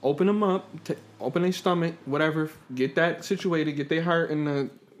 open them up, open their stomach, whatever, get that situated, get their heart in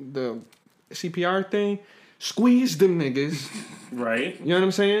the CPR thing, squeeze them niggas. Right. You know what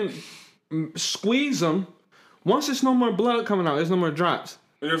I'm saying? Squeeze them. Once there's no more blood coming out, there's no more drops.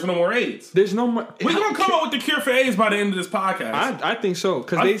 There's no more AIDS. There's no more. We're gonna come up with the cure for AIDS by the end of this podcast. I think so,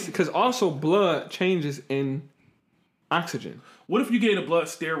 because also blood changes in oxygen. What if you gave the blood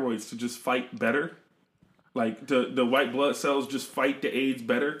steroids to just fight better? Like the white blood cells just fight the AIDS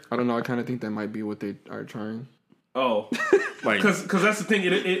better? I don't know. I kind of think that might be what they are trying. Oh, like because that's the thing.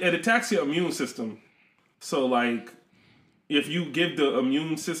 It attacks your immune system. So like, if you give the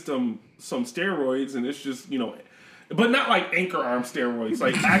immune system some steroids, and it's just but not like anchor arm steroids,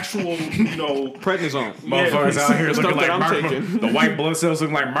 like actual prednisone. Motherfuckers out here looking like the white blood cells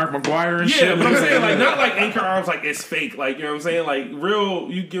looking like Mark McGuire and shit. Yeah, but I'm saying like not like anchor arms, like it's fake. Like you know what I'm saying, like real.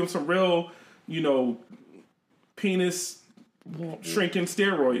 You give them some real, penis shrinking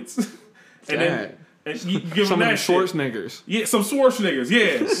steroids, and you give some them that of the Schwarzeneggers. Yeah, some Schwarzeneggers.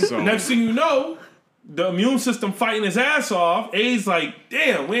 Yeah. So. Next thing you know, the immune system fighting his ass off. AIDS like,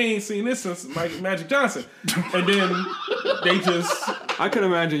 damn, we ain't seen this since Magic Johnson. And then they just... I can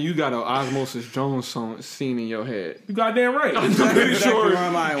imagine you got an Osmosis Jones scene in your head. You goddamn right. I'm pretty sure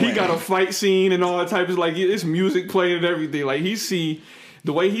he got a fight scene and all that type of... Like, it's music playing and everything. Like,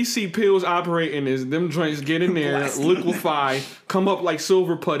 the way he see pills operating is them joints get in there, liquefy, come up like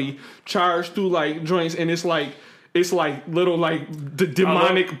silver putty, charge through like joints, and it's like little like the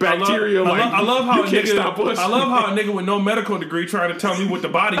demonic bacteria. I love how a nigga with no medical degree trying to tell me what the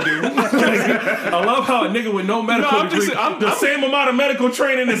body do. I love how a nigga with no medical degree, the same amount of medical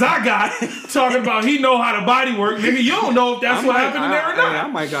training as I got, talking about he know how the body work. Nigga, you don't know if that's what happened in there or not. I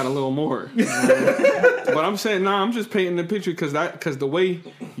might got a little more, but I'm saying I'm just painting the picture because the way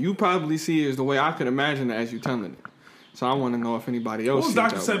you probably see it is the way I could imagine it as you telling it. So I want to know if anybody else. What was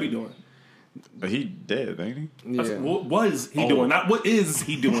Dr. Sebi doing? He dead, ain't he? Yeah. What was he doing? Not what is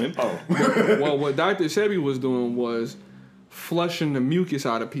he doing? Well, what Dr. Sebi was doing was flushing the mucus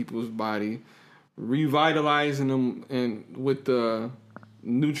out of people's body, revitalizing them and with the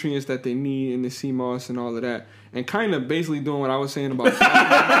nutrients that they need in the sea moss and all of that, and kind of basically doing what I was saying about.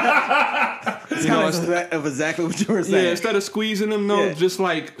 It's kind of exactly what you were saying. Yeah, instead of squeezing them, just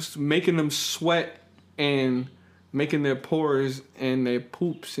like making them sweat and making their pores and their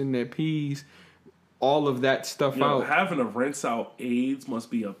poops and their pees, all of that stuff out. Having to rinse out AIDS must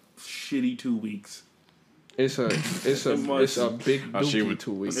be a shitty 2 weeks. It's a big dookie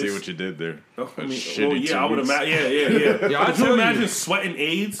 2 weeks. I see what you did there. I would imagine. Yeah. Could you imagine sweating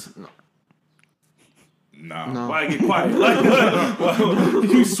AIDS? No. Why get quiet?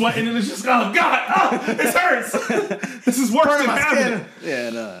 You sweating and it's just it hurts. This is worse than having.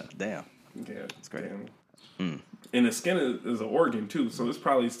 Yeah, damn. Yeah, it's great. And the skin is an organ too, so it's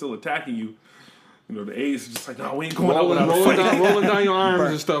probably still attacking you. The AIDS is just like, no, we ain't going out without rolling down your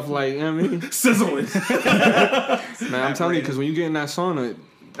arms and stuff like, I mean, sizzling. Man, I'm telling you, because when you get in that sauna,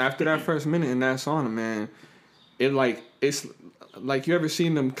 after that first minute in that sauna, man, it's like you ever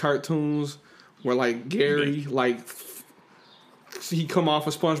seen them cartoons where like Gary he come off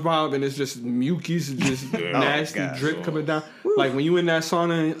of SpongeBob and it's just mucus, and just nasty drip coming down. Like when you in that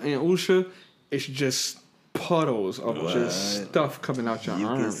sauna in Usha, it's just puddles of just stuff coming out your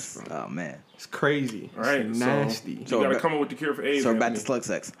arms. Bro. Oh man, it's crazy. All right, it's nasty. So you got to come up with the cure for AIDS. So back to slug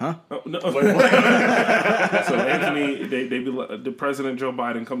sex, huh? Oh, no. So Anthony, they be like, the President Joe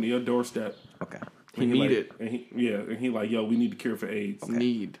Biden come to your doorstep. Okay. He need like, it. And he like, yo, we need the cure for AIDS. Okay.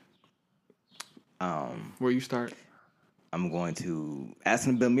 Need. Where you start? I'm going to ask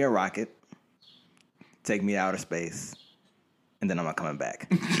him to build me a rocket, take me to outer space, and then I'm not coming back.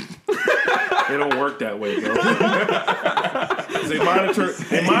 It don't work that way, bro. They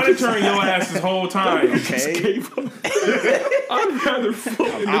monitoring your ass this whole time. Okay. I'd rather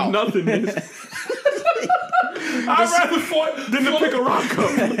float into nothingness. I'd rather float than to pick a rock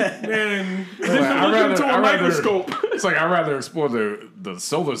up. Man, I'd rather into a microscope. It's like I'd rather explore the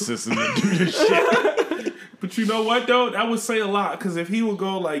solar system than do this shit. But you know what, though? That would say a lot, because if he would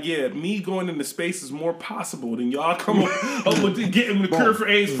go like, yeah, me going into space is more possible than y'all come up with getting the cure for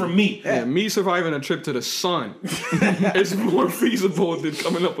AIDS from me. Yeah, me surviving a trip to the sun is more feasible than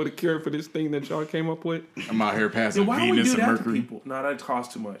coming up with a cure for this thing that y'all came up with. I'm out here passing Why don't we Venus do and that to Mercury. people? No, that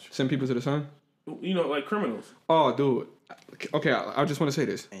costs too much. Send people to the sun? You know, like criminals. Oh, dude. Okay, I just want to say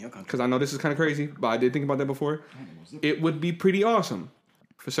this, because I know this is kind of crazy, but I did think about that before. It would be pretty awesome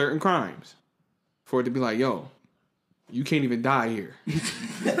for certain crimes for it to be like, yo, you can't even die here. You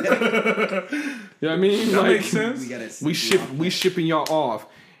know what I mean? That like, makes sense. We shipping y'all off.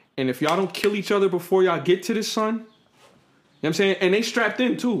 And if y'all don't kill each other before y'all get to the sun, you know what I'm saying? And they strapped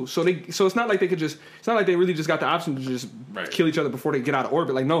in too. So it's not like they really just got the option to just kill each other before they get out of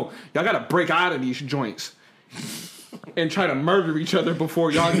orbit. Like, no, y'all gotta break out of these joints and try to murder each other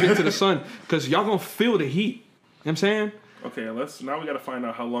before y'all get to the sun. Because y'all gonna feel the heat. You know what I'm saying? Okay, now we gotta find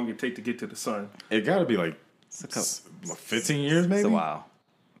out how long it take to get to the sun. It gotta be like 15 years, maybe. It's a while.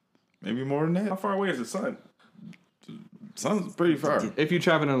 Maybe more than How that. far away is the sun? Sun's pretty far. If you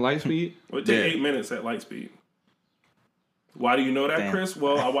traveling at light speed, Well, it take 8 minutes at light speed. Why do you know that, Damn. Chris?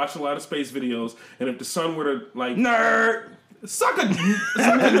 Well, I watch a lot of space videos, and if the sun were to like Nerd. suck a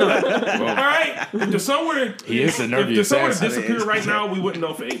nut, all right. If the sun were to He is a nerdy if the sun were to assassin. disappear right now, we wouldn't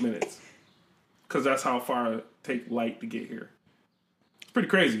know for 8 minutes, because that's how far it take light to get here. It's pretty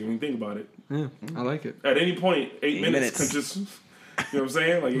crazy when you think about it. yeah, I like it. At any point, 8 minutes minutes. could just, you know what I'm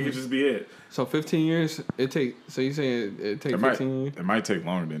saying? Like it could just be it. So 15 years, so you saying it take 15 years? It might take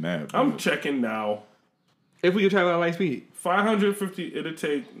longer than that. I'm but- checking now. If we could travel at light speed. 550. It'll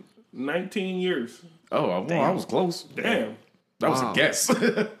take 19 years. Oh, well, I was close. Damn. That was Wow. a guess.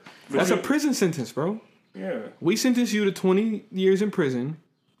 That's a prison sentence, bro. Yeah. We sentence you to 20 years in prison.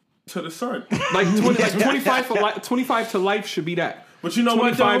 To the sun. Like 25 for 25 to life should be that. But you know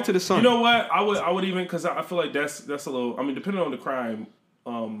what? 25 Though? to the sun. You know what? I would even, because I feel like that's a little. I mean, depending on the crime,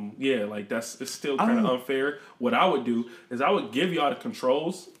 yeah, like it's still kind of unfair. What I would do is I would give y'all the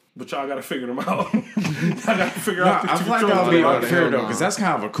controls, but y'all got to figure them out. Y'all got to figure out the I feel like controls. that would be Oh, unfair hell though, no. because that's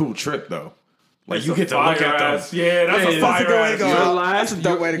kind of a cool trip though. Like It's you a get to look fire at ass. them. Yeah, that's a fire good way to ass. go Your out. last, That's a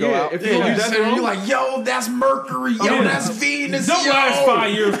dope way to go out. If you Yeah, do you that, just, bro, you're like, yo, that's Mercury. Yo, Yeah. that's Venus. Them yo. last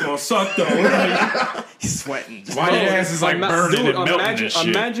 5 years gonna suck though. Like, He's sweating. Why your ass is like burning and melting imagine, and shit.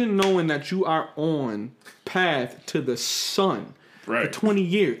 imagine knowing that you are on path to the sun for Right. 20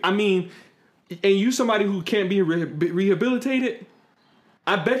 years. I mean, and you somebody who can't be rehabilitated.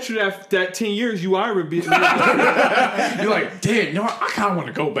 I bet you that 10 years you are rehabilitated. You're like, damn, you know what? I kind of want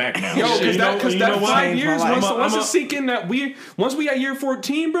to go back now. Yo, Shit, because you know that what? 5 Changed my years, life. once it's sinking that once we at year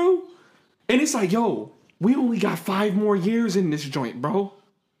 14, bro, and it's like, yo, we only got 5 more years in this joint, bro.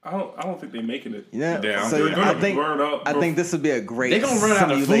 I don't think they're making it. Yeah. Yeah, So They're gonna I think burn up. I think this would be a great. They're going to run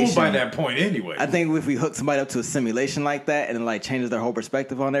out of food simulation. by that point anyway. I think if we hook somebody up to a simulation like that and it like changes their whole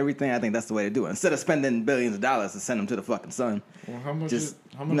perspective on everything, I think that's the way to do it. Instead of spending billions of dollars to send them to the fucking sun. Well, how much Just,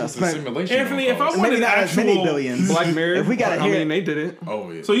 is the spend- simulation? Anthony, gonna if I cost? want Maybe an not as many actual billions. Black Mirror. If we gotta I hear mean, they did it. Oh,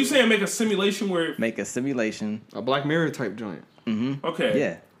 yeah. So you saying make a simulation where Make a simulation. A Black Mirror type joint. okay,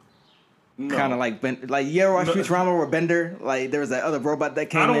 Yeah. no. Kind of like you ever watch Futurama where Bender, like there was that other robot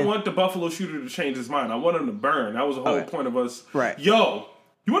that came I in. don't want the Buffalo Shooter to change his mind. I want him to burn. That was the whole Okay. point of us. Right. Yo,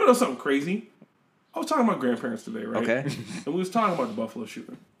 you want to know something crazy? I was talking to my grandparents today, right? Okay. And we was talking about the Buffalo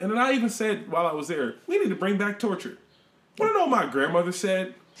Shooter. And then I even said while I was there, we need to bring back torture. Want to know what my grandmother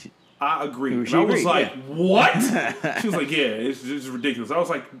said? I agree. And She I was agreed, like, yeah. what? She was like, yeah, it's just ridiculous. I was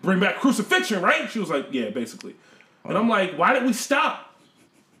like, bring back crucifixion, right? She was like, yeah, basically. And I'm like, why did we stop?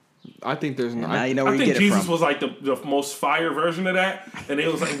 I think there's no. Now you know where I you think get it Jesus from. was like the most fire version of that, and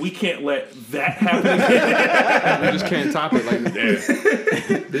it was like we can't let that happen again. We just can't top it. Like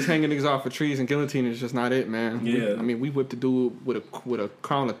this hanging niggas off of trees and guillotine is just not it, man. Yeah. I mean, we whipped the dude with a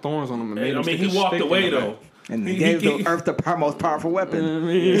crown of thorns on him and made him I mean, stick he a walked stick away in the though. back. And he gave the earth the most powerful weapon.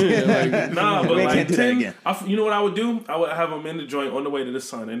 Nah, but We like can't do that 10, again. you know what I would do? I would have them in the joint on the way to the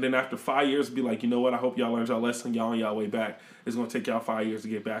sun, and then after 5 years, be like, you know what? I hope y'all learned y'all lesson. Y'all on y'all way back. It's gonna take y'all 5 years to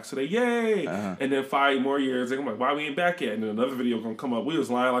get back. So they yay, and then 5 more years. They're gonna be like, why we ain't back yet? And then another video gonna come up. We was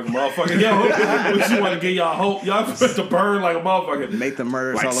lying like a motherfucker. Yo, we just want to give y'all hope. Y'all supposed to burn like a motherfucker. Make the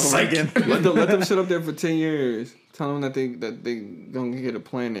murders Like all over psych. again. let them sit up there for 10 years. Tell them that they gonna get a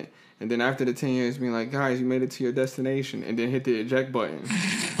planet. And then after the 10 years, being like, guys, you made it to your destination. And then hit the eject button.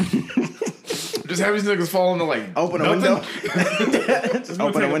 Just have these niggas fall into like Open a nothing. window. Just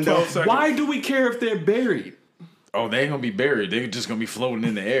open a Take window. 12 seconds. Why do we care if they're buried? Oh, they ain't gonna be buried. They're just gonna be floating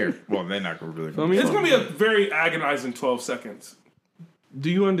in the air. Well, they're not gonna really. I mean, It's gonna be a very agonizing 12 seconds. do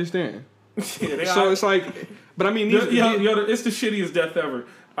you understand? Yeah, they So are- it's like, but I mean, these, it's the shittiest death ever.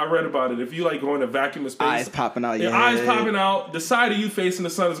 I read about it. If you like go in a vacuum of space, Eyes popping out. your Yeah. eyes popping out. The side of you facing the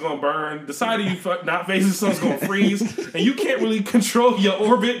sun is gonna burn. The side of you not facing the sun is gonna freeze, and you can't really control your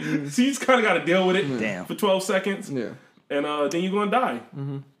orbit. So you just kind of got to deal with it Damn. for 12 seconds, yeah. and then you're gonna die.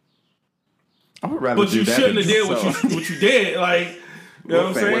 I would rather But do you that shouldn't than have did so. what you did. Like, you know what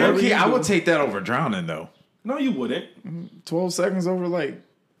I'm saying? Whatever Okay, you I do. would take that over drowning though. No, you wouldn't. 12 seconds over like.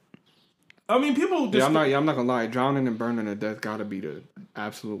 I mean, people just Yeah, I'm not gonna lie. Drowning and burning to death gotta be the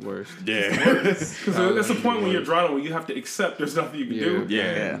absolute worst. Yeah. because that's the point when you're drowning where you have to accept there's nothing you can do.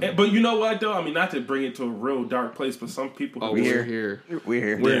 Yeah. And- But you know what though? I mean, not to bring it to a real dark place, but some people Oh, who we're here. We're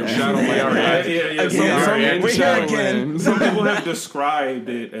here. We're in Shadowland. yeah. Again. We're here again. Some people have described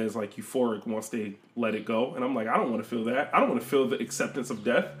it as like euphoric once they let it go, and I'm like, I don't want to feel that. I don't want to feel the acceptance of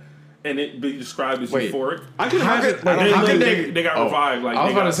death, and it be described as Wait. euphoric. I can How imagine. could- like, how could They got revived. Like I was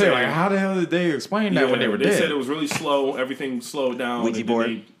they about to got say, like, saved. how the hell did they explain that when they were dead? said it was really slow. Everything slowed down. Ouija and then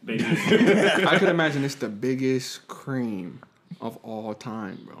board. They just, I could imagine it's the biggest cream of all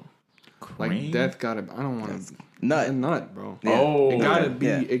time, bro. Cream? Like death gotta. I don't want to Nut. a nut, bro. Oh. It gotta be.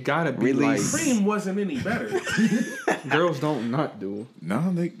 Yeah. It gotta be Release. like cream wasn't any better. girls don't nut, dude.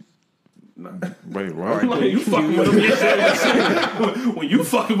 No, they. Wait, what? When you fucking with them, yeah. When you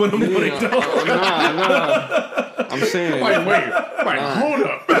fucking with them, no, they don't. Nah. I'm saying Wait, hold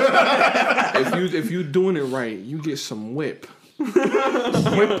up. if you doing it right, you get some whip.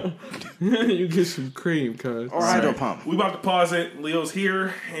 You get some cream, cuz. Or hydro pump. We about to pause it. Leo's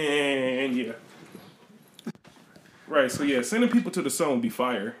here, and yeah. Right, so yeah, sending people to the sun would be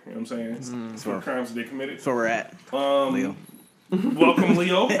fire. You know what I'm saying? For crimes that they committed. That's where we're at. Leo. Welcome,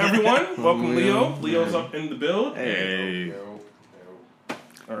 Leo, everyone. Welcome, Leo. Leo's up in the build. Hey.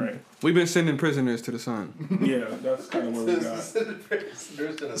 All right. We've been sending prisoners to the sun. Yeah, that's kind of what we got.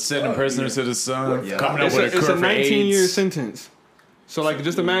 Sending prisoners to the sun. Yeah. Coming up It's with a a cure for 19-year AIDS. sentence. So like,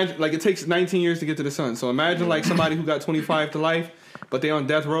 just imagine, like it takes 19 years to get to the sun. So imagine like somebody who got 25 to life, but they on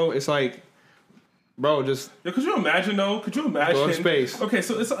death row. It's like, bro, just Yeah, could you imagine though? Could you imagine? Go to space. Okay,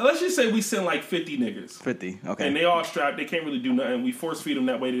 so let's just say we send like 50 niggas. 50. Okay. And they all strapped. They can't really do nothing. We force feed them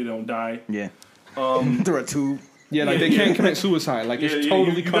that way they don't die. Yeah. Through a tube. yeah, like they can't commit suicide. Like it's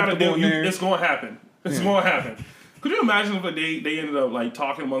totally you gotta comfortable in there. It's going to happen. It's going to happen. Could you imagine if they ended up like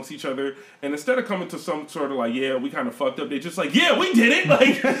talking amongst each other, and instead of coming to some sort of like, yeah, we kind of fucked up, they just like, yeah, we did it,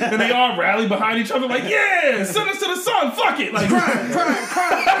 like, and they all rally behind each other, like, yeah, send us to the sun, fuck it, like,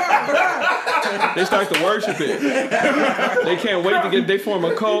 They start to worship it. They can't wait to get. They form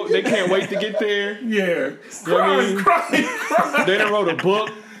a cult. They can't wait to get there. yeah, know what I mean? cry. They done wrote a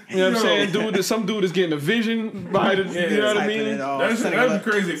book. You know what I'm Yo. saying? Some dude is getting a vision by the. You know what I Typing mean? it all, That'd sending be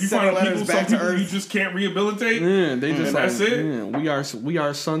crazy if you sending find out letters some back to people you Earth. just can't rehabilitate. Yeah, they just And like, that's it? yeah, we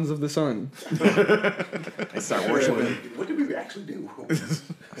are sons of the sun. They start worshiping. What did we actually do?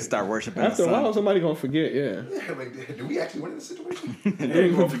 Start worshiping After the a while, sun. somebody gonna forget. Yeah, Yeah, like, do we actually win in this situation? You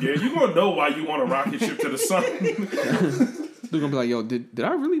ain't gonna forget. You gonna know why you want a rocket ship to the sun. they're gonna be like, "Yo, did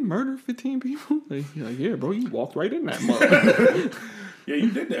I really murder 15 people?" Like, yeah, bro, you walked right in that mother. Yeah,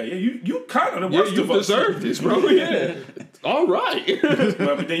 you did that. Yeah, you kind of the Yeah, worst you of us. deserve this, bro. Yeah, all right.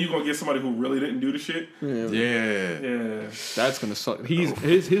 But then you gonna get somebody who really didn't do the shit. Yeah. Yeah. That's gonna suck.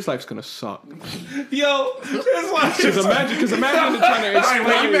 His life's gonna suck. Yo, it's like Because imagine trying to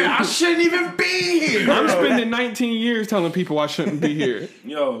explain. I shouldn't even be here. I'm spending 19 years telling people I shouldn't be here.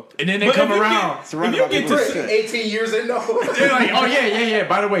 yo, And then they But come if you around. Get, Surrounded if by you get people to that see, 18 years in, no. They're like, oh yeah.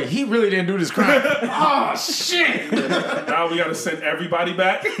 By the way, he really didn't do this crime. Oh shit. now we gotta send everybody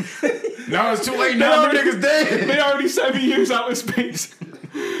back. Now it's too late. Now the niggas dead. They already 7 years out in space.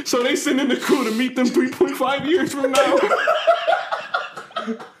 So they send in the crew to meet them 3.5 years from now,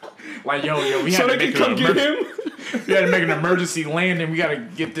 Like, yo, we so had they to can make come an get emergency. him. We had to make an emergency landing. We got to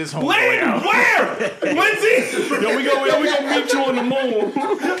get this homeboy Land out. where? Lindsay? Yo, we gonna meet you on the moon.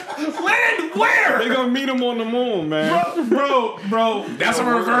 Land where? They gonna meet him on the moon, man. Bro. That's a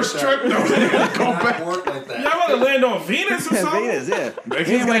reverse trip, though. Go back. Work like that. Y'all want to land on Venus or something? Venus, yeah. They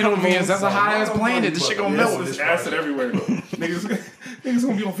can't land on Venus. That's a hot ass planet. This shit gonna melt. There's acid everywhere. niggas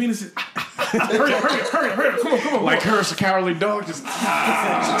gonna be on Venus. Hurry up. Come on. Like Courage the Cowardly Dog. Just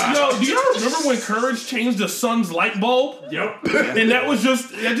Yo, do y'all remember when Courage changed the sun's light bulb? yep. And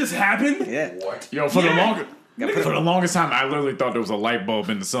that just happened? Yeah. What? Yo, for the longest time, I literally thought there was a light bulb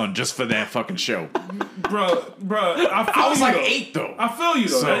in the sun just for that fucking show. Bruh, I was like 8 though. I feel you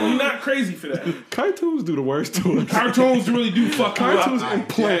though. So- You're not crazy for that. Cartoons do the worst to us. Cartoons really do fuck you Cartoons up. and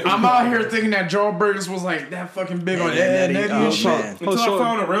plant. I'm out here thinking that Jawbreakers was like that fucking big on Ed, Ed, Eddie, Eddie oh, and shit. man. Until so- I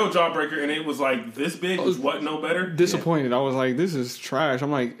found a real Jawbreaker and it was like this big, which wasn't no better. Disappointed. I was like, this is trash.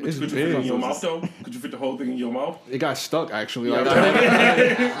 I'm like, it's Could you fit it in your big. mouth though? Could you fit the whole thing in your mouth? It got stuck actually. Like, I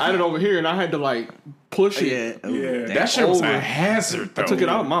had it over here and I had to like push it. Yeah. Yeah. That shit was Over. a hazard though. I took it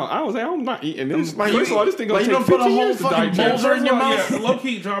out of my mouth. I was like, I'm not eating this. Like, First of all, this thing gonna like, you take don't put a 15 whole years to fucking digest. boulder in your mouth. Yeah, low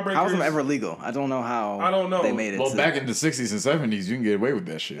key Jawbreakers. How was them ever legal? I don't know how. I don't know. They made it. Well, to- back in the 60s and 70s, you can get away with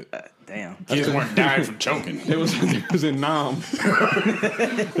that shit. Damn. Kids weren't dying from choking. It was in Nam.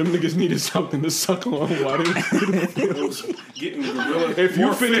 Them niggas needed something to suck on. Why Getting gorilla. if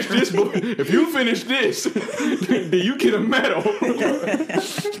you finish this, then you get a medal.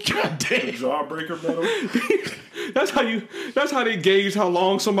 God damn. Jawbreaker metal. That's how they gauged how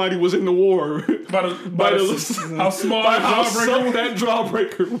long somebody was in the war. How small By that how Jawbreaker suck was. that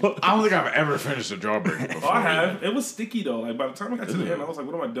jawbreaker was. I don't think I've ever finished a Jawbreaker Oh, before. I have. It was sticky though. Like by the time I got to the end, I was like,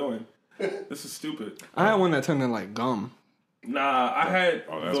 "What am I doing? This is stupid." I had one that turned into like gum. Nah, I had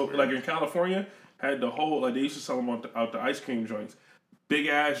that's weird. like in California, had the whole like they used to sell them out the ice cream joints, big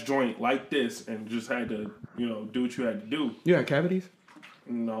ass joint like this, and just had to do what you had to do. You had cavities?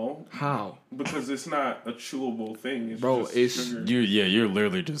 No, How? because it's not a chewable thing. It's Bro, just it's- sugar. You're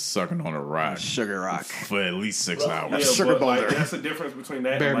literally just sucking on a rock Sugar Rock. for at least 6 Yeah, hours. sugar but, like, boulder. that's the difference between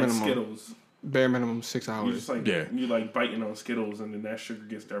that Bare and like minimum. Skittles. Bare minimum 6 You hours. just like Yeah. you like biting on Skittles, and then that sugar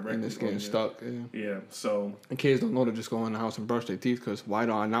gets directly And it's on getting you. stuck. Yeah. Yeah, so And kids don't know to just go in the house and brush their teeth because why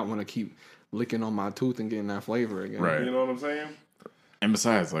do I not want to keep licking on my tooth and getting that flavor again? Right. you know what I'm saying. And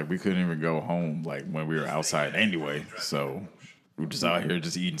besides, like, we couldn't even go home like when we were outside anyway. So we're just out here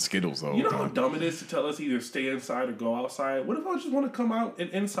just eating Skittles the whole You know how time. dumb it is to tell us either stay inside or go outside? What if I just want to come out and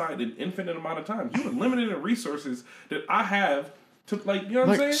inside an infinite amount of times? You are limited in resources that I have to, like, you know what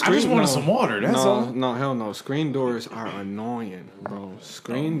Like, I'm saying? I just wanted No. some water. That's all. No, hell no. Screen doors are annoying, bro.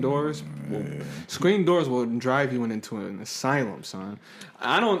 Screen doors will drive you into an asylum, son.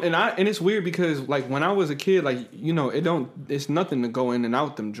 And it's weird because like when I was a kid, like it's nothing to go in and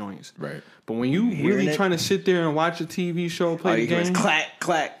out them joints. Right. But when you Hearing really it? trying to sit there and watch a TV show, Oh, play you the can game, just clack,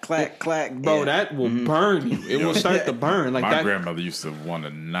 clack, clack, clack. bro, Yeah. that will burn you. It will start to burn like My that. grandmother used to want to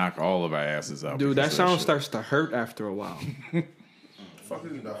knock all of our asses out. Dude, that because of sound shit. starts to hurt after a while.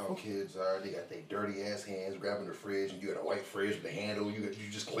 You know how kids are. They got their dirty ass hands grabbing the fridge, and you got a white fridge with the handle. You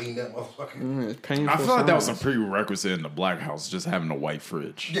just clean that motherfucker. It's painful. I feel like that was a sounds. prerequisite in the black house, just having a white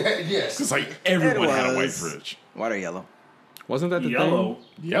fridge. Yeah, yes. It's like everyone had a white was. fridge. White or yellow? Wasn't that the Yellow.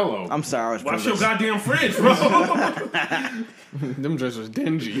 Yellow. I'm sorry. I was Watch your privileged. goddamn fridge, bro. thing? Them dresses was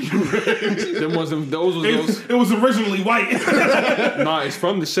dingy. Those was those. it was originally white. Nah, it's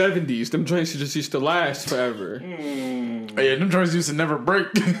from the 70s. Them joints just used to last forever. Yeah, them joints used to never break.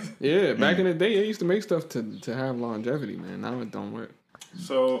 Yeah, back in the day, they used to make stuff to have longevity, man. Now it don't work.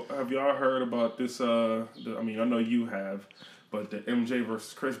 So, have y'all heard about this? I know you have, but the MJ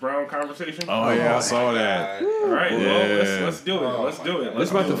versus Chris Brown conversation. Oh yeah, I saw that. All right, Yeah. well, let's do it. Let's do it.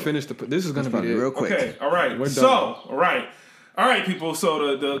 It's about to finish the. This is gonna be Real it. quick. Okay, all right. We're So, done. all right, people.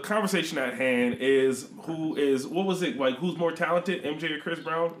 So the conversation at hand is what was it like? Who's more talented, MJ or Chris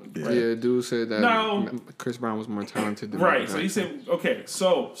Brown? Yeah, dude said that No. Chris Brown was more talented than Right. Michael So he Jackson. said, okay.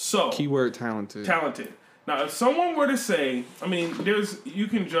 So Keyword talented. talented. Now, if someone were to say, you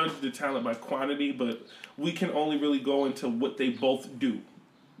can judge the talent by quantity, but we can only really go into what they both do.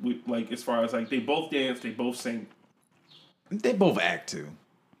 Like as far as like they both dance, they both sing. They both act too.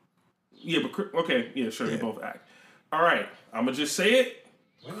 Yeah, but okay, yeah, sure, they both act. All right, I'm gonna just say it.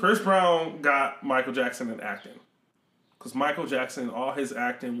 Chris Brown got Michael Jackson in acting, because Michael Jackson, all his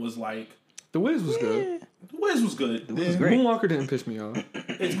acting was like The Wiz was good. The Wiz was good. It was great. Moonwalker didn't piss me off.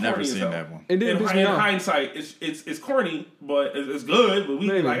 It's Never corny as seen hell. that one. It didn't piss me In off. hindsight, it's corny, but it's good. But we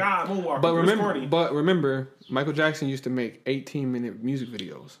Maybe. like Moonwalker. But it's corny. remember, Michael Jackson used to make 18-minute music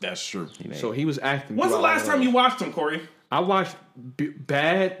videos. That's true. So he was acting. When's the throughout last all time of you watched him, Corey? I watched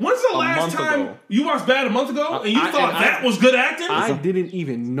Bad. When's the a last month time ago. you watched Bad a month ago and you thought that was good acting? I didn't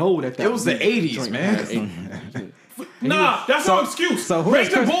even know that. It was the 80s, joint man. had 80s. Nah, that's no excuse. so who is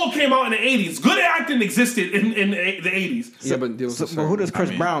Raging Chris- Bull came out in the 80s. Good acting existed in the 80s. Yeah, but there was a But who does Chris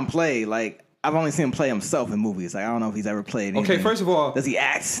I mean- Brown play? Like, I've only seen him play himself in movies. Like, I don't know if he's ever played anything. Okay, first of all, does he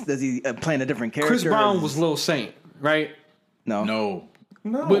act? Does he play in a different character? Chris Brown was Lil Saint, right? no.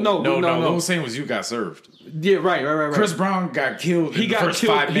 But no. Lil Saint was You Got Served. Yeah, right. Chris Brown got killed in the got first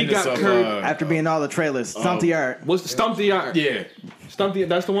killed. 5 He minutes got of killed After being in all the trailers, Stomp the Yard. Was Stump the Yard? yeah. Stump the.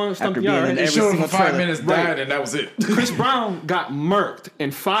 That's the one. Stump After the Yard. being in Right? every Showed him single for 5 trailer. minutes, Right. died, and that was it. Chris Brown got murked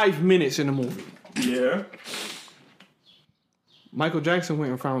in 5 minutes in the movie. Yeah. Michael Jackson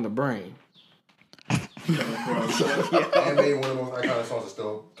went and found the brain. And made one of the most iconic songs that's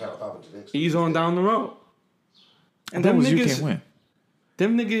still kind of popping today. He's on down the road. And them that was You niggas- Can't Win.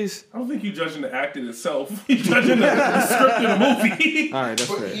 Them niggas. I don't think you judging the acting itself. You judging the script of the movie. All right, that's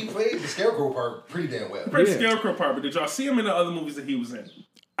But fair. he played the Scarecrow part pretty damn well. Pretty Yeah. Scarecrow part, but did y'all see him in the other movies that he was in?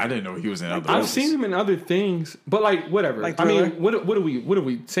 I didn't know he was in other I've movies. seen him in other things, but like whatever. Like I mean, Thriller? what are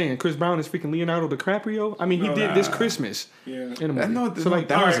we saying? Chris Brown is freaking Leonardo DiCaprio? I mean, he did This Christmas Yeah. in a movie. No, so like,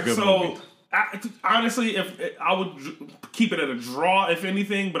 that was a good movie. Honestly, if I would keep it at a draw, if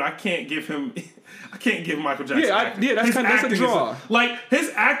anything, but I can't give him. I can't give Michael Jackson. Yeah, acting. that's His kinda- that's a acting is draw. like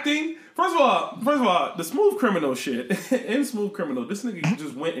his acting. First of all, the Smooth Criminal shit. In Smooth Criminal, this nigga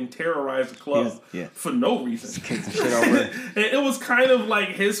just went and terrorized the club Yeah. for no reason. Kicked some shit over. And it was kind of like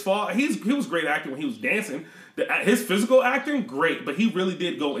his fault. He was great acting when he was dancing. His physical acting, great, but he really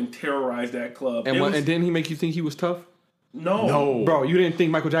did go and terrorize that club. and It what, was- and didn't he make you think he was tough? no, Bro, you didn't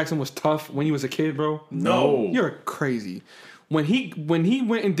think Michael Jackson was tough when he was a kid, bro? no. You're crazy. When he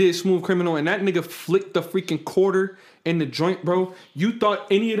went and did Smooth Criminal and that nigga flicked the freaking quarter in the joint, bro, you thought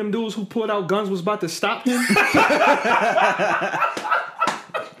any of them dudes who pulled out guns was about to stop him?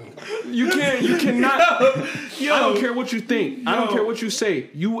 You cannot. I don't care what you think. I don't care what you say.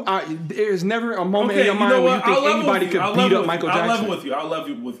 There's never a moment in your mind where you think anybody could beat up Michael Jackson. I'll level with you. I'll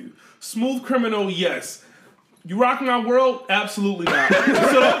level with you. Smooth Criminal, yes. You rocking our world? Absolutely not.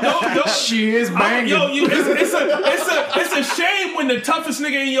 So, She is banging. it's a shame when the toughest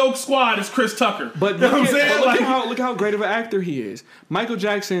nigga in your squad is Chris Tucker. But you know look, what I'm saying? look, Like, look how great of an actor he is. Michael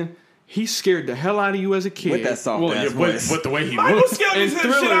Jackson, he scared the hell out of you as a kid. With that soft ass voice. But the way he Michael looked. scared the And shit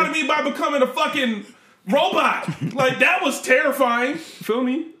Thriller. out of me by becoming a fucking robot. Like, that was terrifying. Feel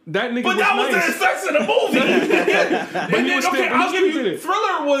me? That nigga But that was nice. the effects of the movie. And he then, was still- okay, he I'll was give still you. good.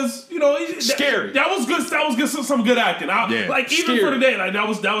 Thriller was, Scary. That was good. That was good. Some good acting. Yeah. Like even Scary. for today, like that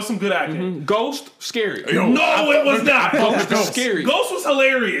was some good acting. Ghost, scary. Yo, No, it was not. Ghost is Ghost. scary. Ghost was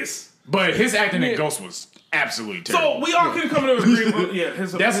hilarious. But his acting in Yeah. Ghost was absolutely terrible. So we all can come to an agreement. Yeah,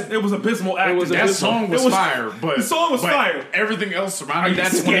 it was abysmal acting. was that abysmal. song was fire, but The song was but fire. Everything else surrounding that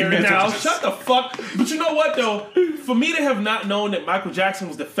 20 Scared minutes now. was just- Shut the fuck. But you know what though? For me to have not known that Michael Jackson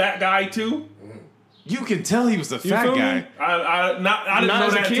was the fat guy too, You can tell he was the fat feel me? guy. I didn't know Not that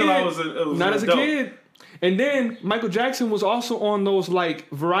as a until I kid. was an Not as a adult. kid. And then Michael Jackson was also on those like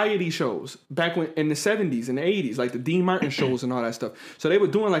variety shows back when in the 70s and the 80s, like the Dean Martin shows and all that stuff. So they were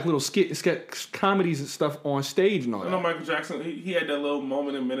doing like little skit comedies and stuff on stage and all I know that. Michael Jackson. He had that little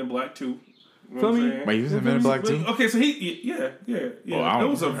moment in Men in Black 2. You know Feel what I'm me? saying? Wait, he was in Men in Black too? Okay, so yeah. Oh, I it don't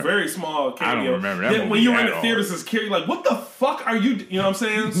was a remember. very small cameo. I don't remember that Then when movie you were in at the all. theaters as a kid, you're like, what the fuck are you? You know what I'm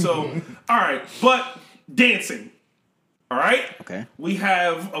saying? So, all right, but dancing. All right. Okay. We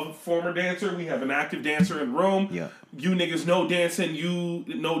have a former dancer. We have an active dancer in the room. Yeah. You niggas know dancing. You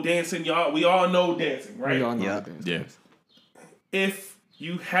know dancing. Y'all. We all know dancing, right? We all know Yeah. that. Yeah. If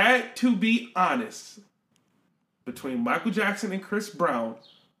you had to be honest between Michael Jackson and Chris Brown,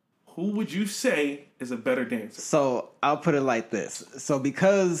 who would you say is a better dancer? So I'll put it like this. So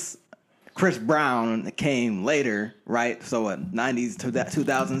because Chris Brown came later, right? So 90s to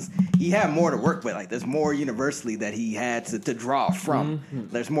 2000s, he had more to work with. Like there's more universally that he had to draw from.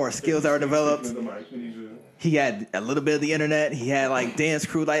 There's more skills that were developed. He had a little bit of the internet. He had like dance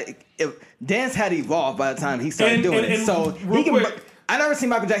crew. Like dance had evolved by the time he started doing it. So real he can. quick- I never seen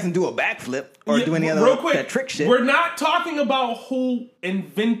Michael Jackson do a backflip or Yeah, do any other real quick, that trick shit. We're not talking about who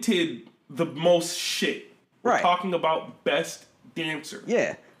invented the most shit. We're Right. talking about best dancer.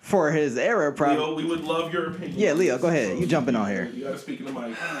 Yeah, for his era, probably. Leo, we would love your opinion. Yeah, Leo, go ahead. You jumping on here. You gotta speak in the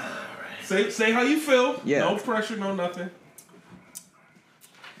mic. Say how you feel. Yeah. No pressure, no nothing.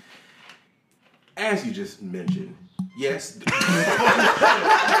 as you just mentioned, yes.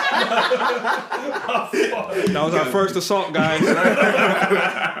 That was our first assault, guys.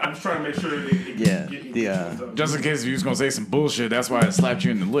 I'm just trying to make sure Just in case you was gonna say some bullshit, that's why I slapped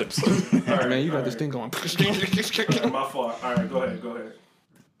you in the lips. All right, man, you got this thing going. My fault. All right, go ahead.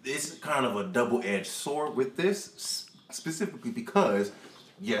 It's kind of a double-edged sword with this, specifically because,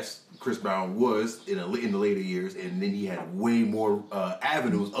 yes, Chris Brown was in the later years, and then he had way more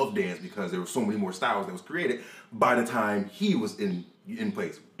avenues of dance because there were so many more styles that was created by the time he was in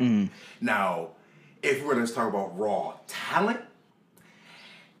place. Now, if we're going to talk about raw talent,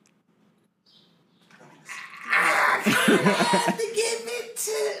 I have to give it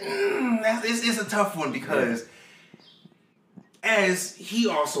to... It's a tough one because... As he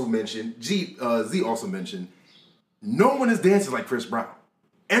also mentioned, Z also mentioned, no one is dancing like Chris Brown.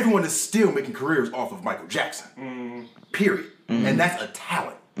 Everyone is still making careers off of Michael Jackson. Period. And that's a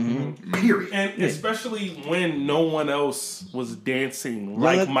talent. Period. And especially when no one else was dancing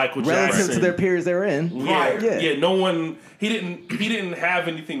like Michael Jackson. Relative to their peers they were in. Yeah, no one. He didn't have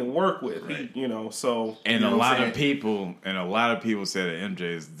anything to work with. Right. So. And a lot of people said that MJ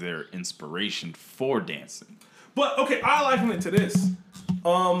is their inspiration for dancing. But okay, I liken it to this. A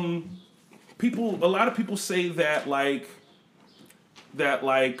lot of people say that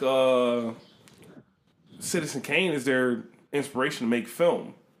Citizen Kane is their inspiration to make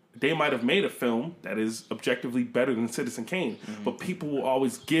film. They might have made a film that is objectively better than Citizen Kane, but people will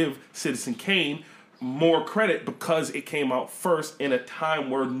always give Citizen Kane more credit because it came out first in a time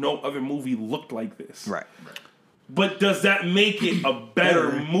where no other movie looked like this. Right. But does that make it a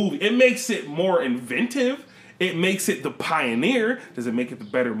better movie? It makes it more inventive. It makes it the pioneer. Does it make it the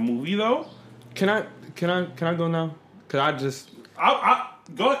better movie though? Can I go now? Cause I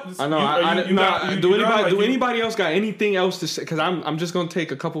go ahead. I know. Do anybody else got anything else to say? Cause I'm just gonna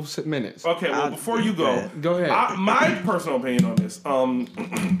take a couple minutes. Okay. Well, before you go ahead. My personal opinion on this.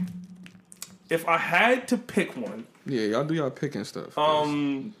 If I had to pick one, yeah, y'all do y'all picking stuff.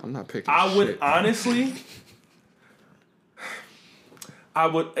 I'm not picking. I would shit. honestly. I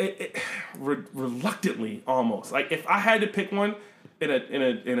would reluctantly almost like if I had to pick one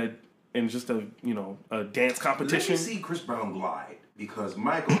in just a dance competition. Let me see Chris Brown glide because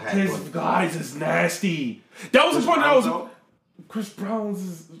Michael had his glides is nasty. That was the point that was Chris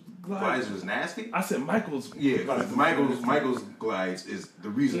Brown's glides was nasty. I said Michael's. Yeah, Michael's glides is the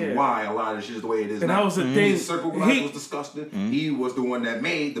reason why a lot of shit is the way it is. And now. That was the thing. His circle glide was disgusting. He was the one that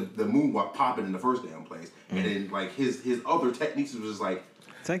made the moonwalk popping in the first damn place. And then like his other techniques was just like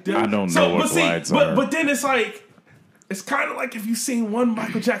I don't know what glides are. But then it's like it's kind of like if you've seen one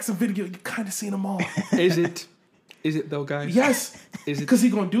Michael Jackson video, you kind of seen them all. Is it though, guys? Yes. Is it? Because he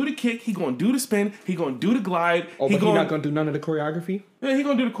gonna do the kick, he gonna do the spin, he gonna do the glide. Oh, but he not gonna do none of the choreography. Yeah, he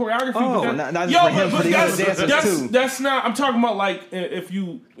gonna do the choreography. Oh, not just for him, but that's not. I'm talking about like if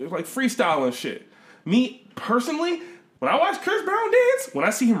you like freestyle and shit. Me personally, when I watch Chris Brown dance, when I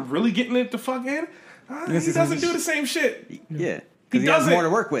see him really getting it the fuck in, he doesn't do the same shit. Yeah. He has more to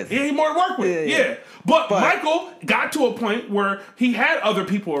work with. Yeah, he more to work with. Yeah. But Michael got to a point where he had other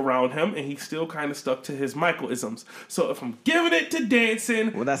people around him, and he still kind of stuck to his Michael-isms. So if I'm giving it to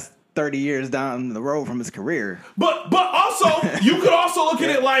dancing, well, that's 30 years down the road from his career. But also, you could also look at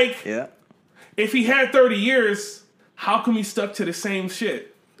it like, if he had 30 years, how come he stuck to the same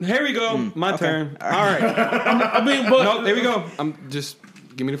shit? Here we go. My turn. All right. No, there we go. I'm just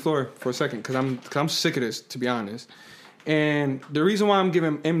give me the floor for a second because I'm sick of this, to be honest. And the reason why I'm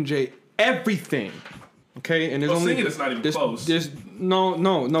giving MJ everything, okay, and there's only singing is not even close. There's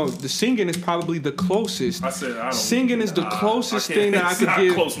no. The singing is probably the closest. I said singing is the closest thing that I could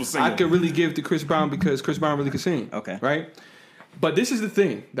give. I could really give to Chris Brown because Chris Brown really could sing. Okay, right. But this is the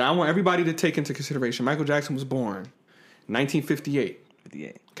thing that I want everybody to take into consideration. Michael Jackson was born 1958.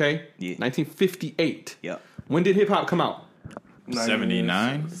 58. Okay. Yeah. 1958. Yep. When did hip hop come out?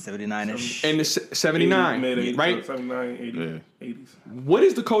 79? 79-ish. In the 79, right? 79, 80s. What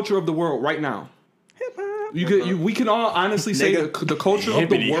is the culture of the world right now? Hip hop. We can all honestly say the culture of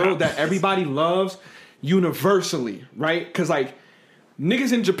the world that everybody loves universally, right? Because like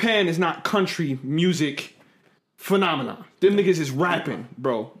niggas in Japan is not country music phenomenon. Them niggas is rapping,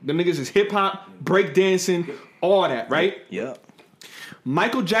 bro. Them niggas is hip hop, break dancing, all that, right? Yep.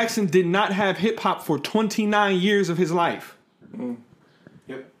 Michael Jackson did not have hip hop for 29 years of his life.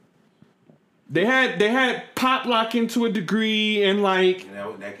 Yep. They had pop lock into a degree and like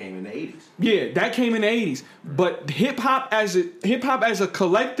that came in the 80s. Yeah, that came in the 80s. But hip hop as a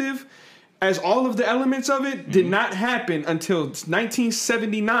collective as all of the elements of it did not happen until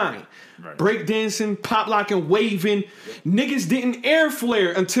 1979. Right. Breakdancing, pop locking, waving. Niggas didn't air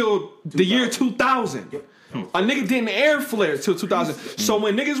flare until the year 2000. A nigga didn't air flare till 2000. So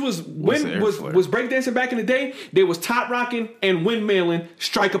when niggas was breakdancing back in the day, they was top rocking and windmilling,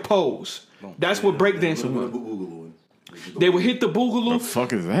 strike a pose. That's what breakdancing was. They would hit the boogaloo. The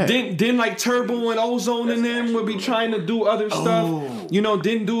fuck is that? Then like Turbo and Ozone and them would be trying to do other stuff. You know,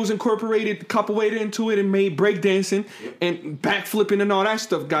 then dudes incorporated capoeira into it and made breakdancing and backflipping and all that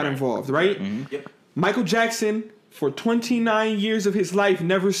stuff got involved, right? Michael Jackson, for 29 years of his life,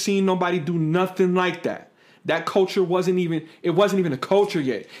 never seen nobody do nothing like that. That culture wasn't even a culture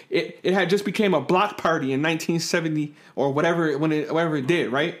yet. It had just became a block party in 1970 or whatever it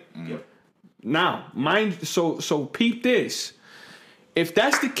did, right? Now, so peep this. If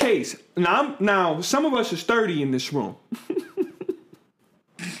that's the case, now some of us is 30 in this room.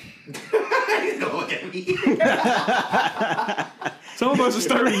 Look at me. Some of us is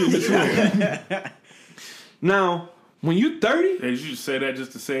 30 in this room. Now, when you 30, Hey, you just say that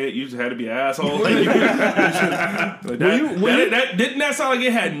just to say it. You just had to be an asshole. Didn't that sound like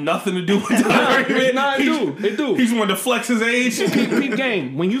it had nothing to do with the argument? Nah, it do. He's wanting to flex his age. peep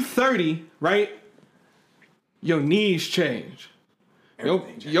game. When you 30, right? Your knees change.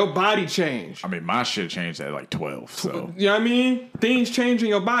 Your body change. I mean, my shit changed at like 12, so. You know what I mean? Things change in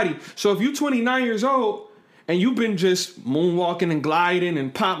your body. So if you 29 years old and you've been just moonwalking and gliding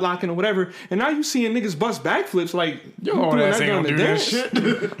and pop locking or whatever, and now you seeing niggas bust backflips like, Yo, you doing ass that ain't during gonna the do dance. that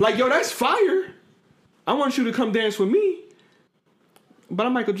shit. Like, yo, that's fire. I want you to come dance with me. But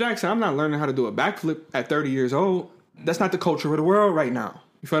I'm Michael Jackson. I'm not learning how to do a backflip at 30 years old. That's not the culture of the world right now.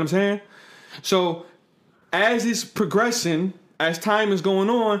 You feel what I'm saying? So as it's progressing, as time is going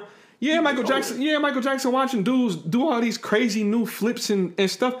on, Michael Jackson watching dudes do all these crazy new flips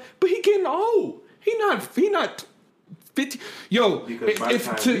and stuff, but he getting old. He not 50. Yo, Because by the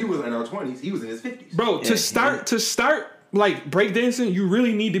time we was in our 20s, he was in his 50s. bro, to start like breakdancing, you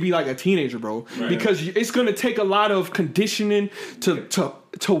really need to be like a teenager, bro, because it's gonna take a lot of conditioning to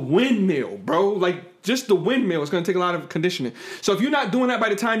windmill, bro. Like just the windmill is gonna take a lot of conditioning. So if you're not doing that by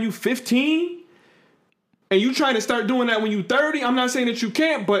the time you 15. And you trying to start doing that when you 30, I'm not saying that you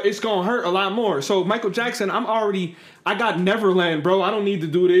can't, but it's going to hurt a lot more. So Michael Jackson, I got Neverland, bro. I don't need to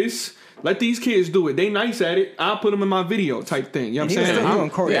do this. Let these kids do it. They nice at it. I'll put them in my video type thing. You know what I'm saying? He was still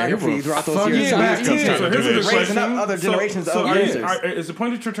doing choreography throughout those years. So here's the Raising question. up other generations of dancers. Is the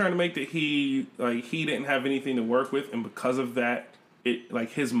point that you're trying to make that he didn't have anything to work with, and because of that,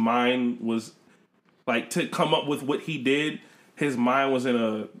 his mind was like to come up with what he did. His mind was in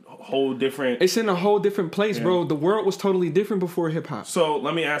a whole different. It's in a whole different place, bro. The world was totally different before hip hop. So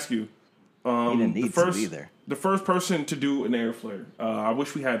let me ask you. He didn't need to either. The first person to do an air flare. I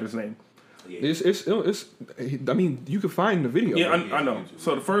wish we had his name. It's I mean, you can find the video. Yeah, I know.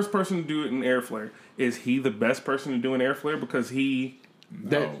 So the first person to do it in air flare, is he the best person to do an air flare because he?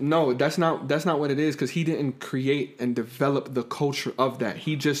 No, that's not what it is, because he didn't create and develop the culture of that.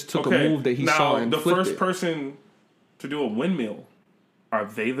 He just took a move that he saw and flipped it. The first person to do a windmill, are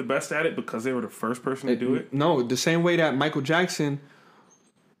they the best at it because they were the first person to do it? No, the same way that Michael Jackson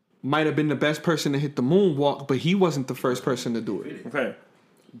might have been the best person to hit the moonwalk, but he wasn't the first person to do it. Okay,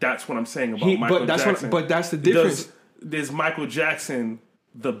 that's what I'm saying about Michael Jackson. But that's the difference. Is Michael Jackson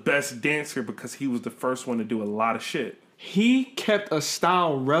the best dancer because he was the first one to do a lot of shit? He kept a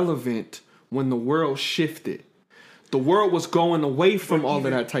style relevant when the world shifted. The world was going away from all of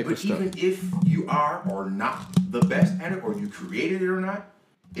that type of stuff. Even if you are or not the best at it, or you created it or not,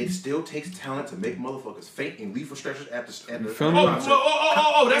 it still takes talent to make motherfuckers faint and leave for stretchers at the concert.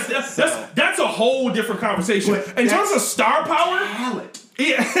 That's a whole different conversation. In terms of star power, talent.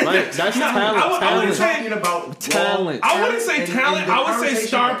 Yeah, right. That's talent. I wouldn't say talking about talent. I wouldn't say talent. I would say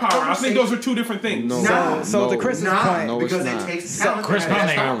star power. I think those are two different things. So the Chris's point, no, because it's it not. takes talent.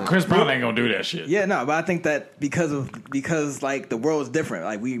 Chris Brown ain't gonna do that shit. Yeah, no, but I think that because like the world's different.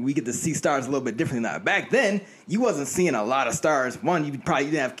 Like we get to see stars a little bit differently now. Back then, you wasn't seeing a lot of stars. One, you probably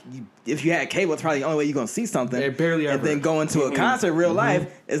didn't have. If you had cable, it's probably the only way you're gonna see something. They barely ever. And then going to a concert, real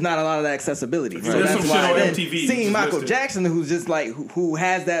life, is not a lot of that accessibility. So There's that's some why shit on then MTV seeing Michael listed. Jackson, who's just like who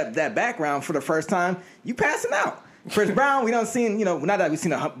has that background for the first time, you passing out. Chris Brown, we don't seen, not that we've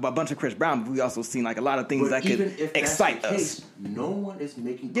seen a bunch of Chris Brown, but we also seen like a lot of things that could excite us. No one is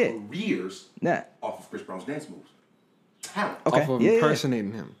making careers off of Chris Brown's dance moves. Talent. Okay. Off of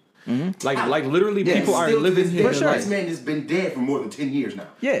impersonating him. Mm-hmm. Like literally, people are living his life. life. This man has been dead for more than 10 years now.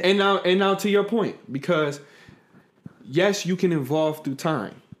 Yeah. And now to your point, because yes, you can evolve through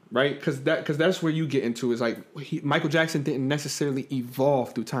time. right? Because that's where you get into is like Michael Jackson didn't necessarily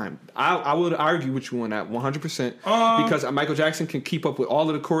evolve through time. I would argue with you on that 100% because Michael Jackson can keep up with all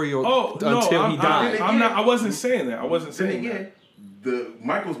of the choreo until he died. I wasn't saying that. I wasn't saying that. The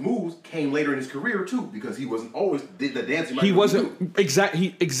Michael's moves came later in his career too because he wasn't always did the dancing. He wasn't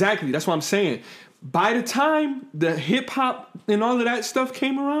exactly. That's what I'm saying. By the time the hip hop and all of that stuff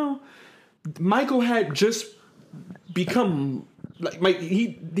came around, Michael had just become like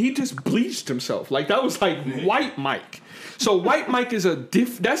he just bleached himself. Like that was like White Mike. So White Mike is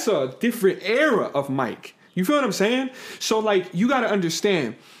that's a different era of Mike. You feel what I'm saying? So like you got to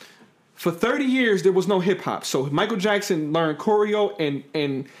understand. For 30 years, there was no hip hop. So Michael Jackson learned choreo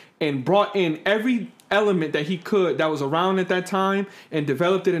and brought in every element that he could that was around at that time and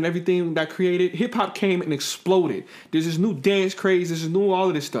developed it and everything that created. Hip hop came and exploded. There's this new dance craze. There's this new all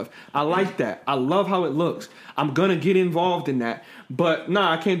of this stuff. I like that. I love how it looks. I'm going to get involved in that. But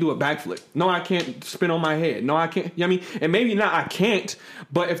I can't do a backflip. No, I can't spin on my head. No, I can't. You know what I mean? And maybe not I can't.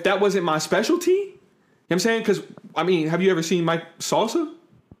 But if that wasn't my specialty, you know what I'm saying? Because, have you ever seen Mike salsa?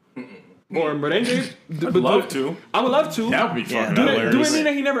 Or merengue? I'd love to. I would love to. That would be fucking Do hilarious. it mean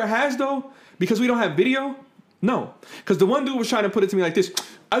that he never has, though? Because we don't have video? No. Because the one dude was trying to put it to me like this.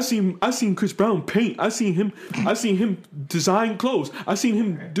 I seen Chris Brown paint. I seen him design clothes. I seen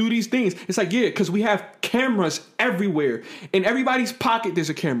him do these things. It's like, yeah, because we have cameras everywhere. In everybody's pocket, there's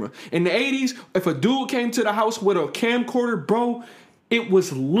a camera. In the 80s, if a dude came to the house with a camcorder, bro, it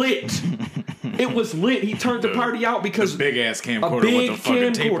was lit. It was lit. He turned the party out because big ass camcorder with the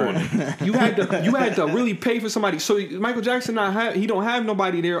fucking tape on it. You had to really pay for somebody. So Michael Jackson he don't have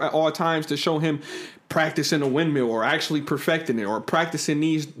nobody there at all times to show him practicing a windmill or actually perfecting it or practicing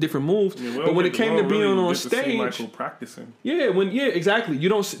these different moves. Yeah, but when it came to being on stage, Michael practicing. Yeah, exactly.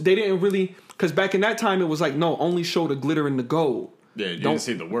 They didn't really because back in that time it was like no, only show the glitter and the gold. Yeah, you didn't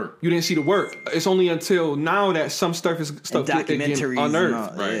see the work. You didn't see the work. It's only until now that some stuff documentaries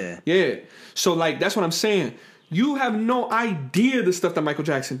unearthed. Right. Yeah. So like that's what I'm saying. You have no idea the stuff that Michael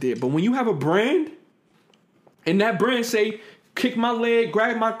Jackson did. But when you have a brand and that brand say, kick my leg,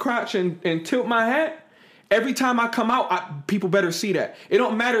 grab my crotch and tilt my hat, every time I come out, people better see that. It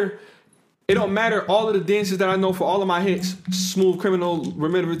don't matter all of the dances that I know for all of my hits. Smooth Criminal,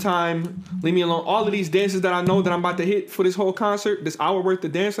 Remember Time, Leave Me Alone. All of these dances that I know that I'm about to hit for this whole concert, this hour worth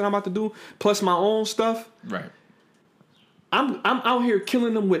of dance that I'm about to do, plus my own stuff. Right. I'm out here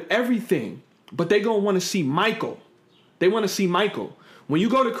killing them with everything. But they gonna want to see Michael. They want to see Michael. When you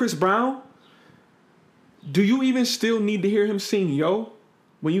go to Chris Brown, do you even still need to hear him sing Yo?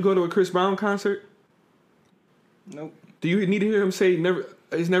 When you go to a Chris Brown concert? Nope. Do you need to hear him say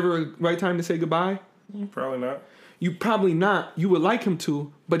it's never a right time to say goodbye? Probably not. You probably not. You would like him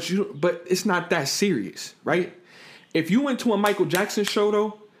to, but it's not that serious, right? If you went to a Michael Jackson show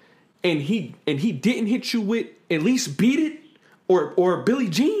though, and he didn't hit you with at least Beat It or Billie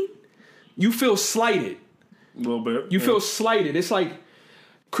Jean, you feel slighted. A little bit. You feel slighted. It's like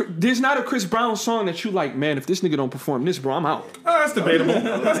there's not a Chris Brown song that you like, man, if this nigga don't perform this, bro, I'm out. That's debatable.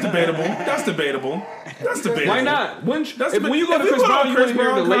 That's debatable. Why not? When you go to Chris Brown, you want to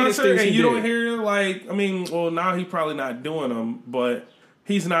hear the latest things and you don't hear now he probably not doing them, but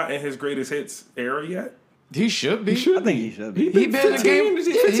he's not in his greatest hits era yet. He should be. I think he should be. He's been in the game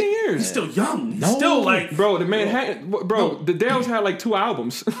 15 years. He's still young. He's still like... Bro, the man had... Bro, the Dales had like 2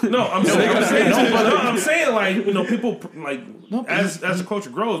 albums. I'm saying like, people like... As the culture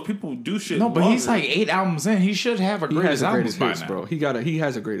grows, people do shit. No, but he's like 8 albums in. He should have a greatest albums by hits, now. Bro. He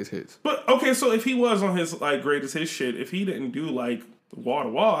has a greatest hits. But, okay, so if he was on his like greatest hits shit, if he didn't do like wall to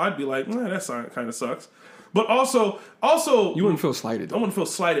wall, I'd be like, that song kind of sucks. But also, you wouldn't feel slighted. Though. I wouldn't feel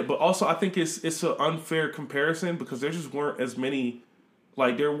slighted, but also I think it's an unfair comparison because there just weren't as many,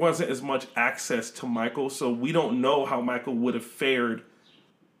 like there wasn't as much access to Michael, so we don't know how Michael would have fared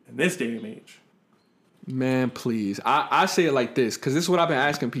in this day and age. Man, please, I say it like this because this is what I've been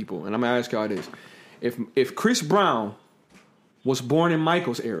asking people, and I'm gonna ask y'all this: if Chris Brown was born in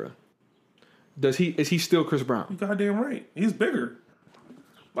Michael's era, is he still Chris Brown? You're goddamn right. He's bigger.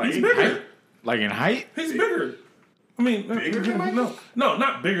 He's bigger. Like in height? He's bigger. I mean, bigger than Michael? No,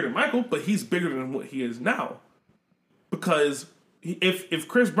 not bigger than Michael, but he's bigger than what he is now. Because if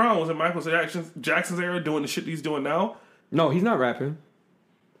Chris Brown was in Michael Jackson's era doing the shit he's doing now... No, he's not rapping.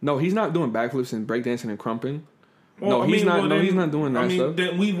 No, he's not doing backflips and breakdancing and crumping. Well, he's not doing that stuff.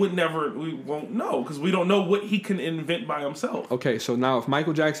 Then we won't know because we don't know what he can invent by himself. Okay, so now if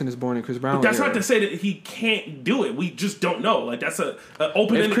Michael Jackson is born in Chris Brown, but that's not to say that he can't do it. We just don't know. Like that's an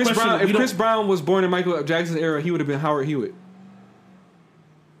open-ended question. If Chris Brown was born in Michael Jackson's era, he would have been Howard Hewitt.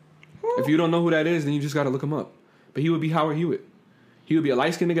 If you don't know who that is, then you just got to look him up. But he would be Howard Hewitt. He would be a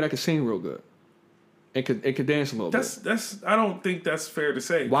light skinned nigga that could sing real good. And could dance a little bit. That's. I don't think that's fair to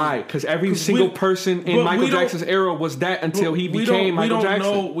say. Why? Because every single person in Michael Jackson's era was that until he became Michael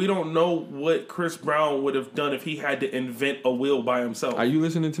Jackson. We don't know what Chris Brown would have done if he had to invent a wheel by himself. Are you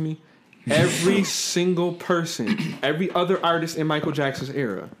listening to me? Every single person, every other artist in Michael Jackson's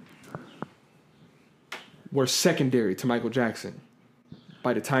era were secondary to Michael Jackson.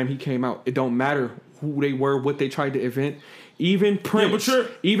 By the time he came out, it don't matter who they were, what they tried to invent. Even Prince.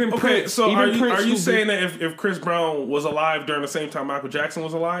 Yeah, but Prince. So are you saying that if Chris Brown was alive during the same time Michael Jackson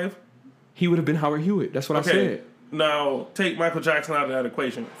was alive, he would have been Howard Hewitt? That's what I said. Now take Michael Jackson out of that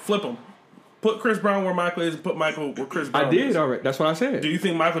equation. Flip him. Put Chris Brown where Michael is and put Michael where Chris Brown is. I did already. That's what I said. Do you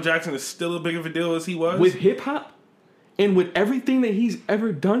think Michael Jackson is still as big of a deal as he was? With hip hop and with everything that he's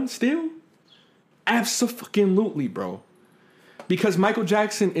ever done still? Abso-fucking-lutely, bro. Because Michael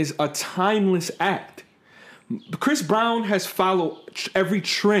Jackson is a timeless act. Chris Brown has followed every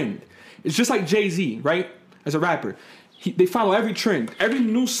trend. It's just like Jay-Z, right? As a rapper. They follow every trend. Every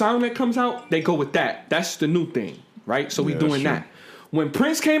new sound that comes out, they go with that. That's the new thing, right? So we doing that. When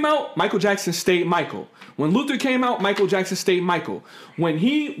Prince came out, Michael Jackson stayed Michael. When Luther came out, Michael Jackson stayed Michael. When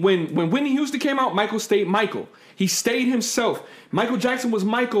Whitney Houston came out, Michael stayed Michael. He stayed himself. Michael Jackson was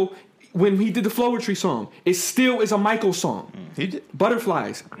Michael when he did the Floetry song. It still is a Michael song. He did.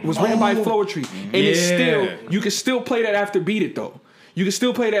 Butterflies was written by Floetry. And it's still, you can still play that after Beat It though. You can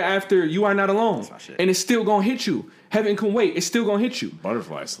still play that after You Are Not Alone. And it's still gonna hit you. Heaven Can Wait, it's still gonna hit you.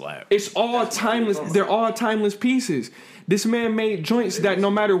 Butterfly slap. It's all timeless. They're all timeless pieces. This man made joints that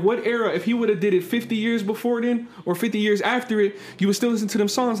no matter what era, if he would have did it 50 years before then or 50 years after it, you would still listen to them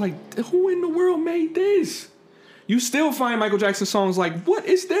songs like, who in the world made this? You still find Michael Jackson songs like, what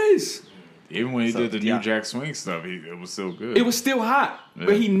is this? Even when he did the New Jack Swing stuff, it was still good. It was still hot,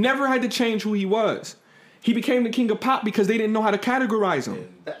 but he never had to change who he was. He became the king of pop because they didn't know how to categorize him.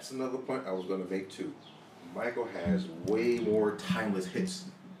 And that's another point I was going to make too. Michael has way more timeless hits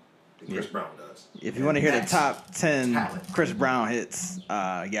than Chris Brown does. If you want to hear the top 10 Chris Brown hits,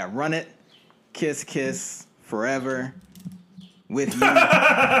 Run It, Kiss Kiss, Forever, With You.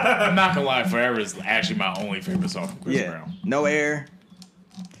 I'm not going to lie, Forever is actually my only favorite song from Chris Brown. No Air.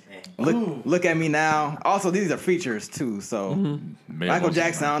 Look at Me Now. Also, these are features too. So Michael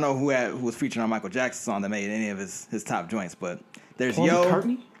Jackson, I don't know who was featured on Michael Jackson's song that made any of his top joints, but there's Paul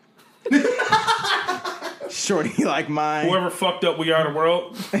McCartney? Shorty Like Mine. Whoever fucked up We Are the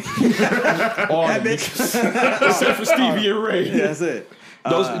World. That bitch. Except for Stevie and Ray. Yeah, that's it.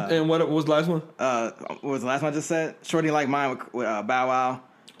 And what was the last one? What was the last one I just said? Shorty Like Mine with Bow Wow.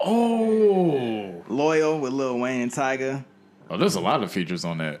 Oh. Loyal with Lil Wayne and Tyga. Oh, there's a lot of features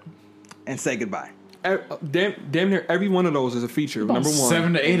on that. And Say Goodbye. Damn near every one of those is a feature. Number one.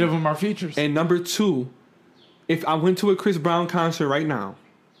 7 to 8 of them are features. And number two, if I went to a Chris Brown concert right now,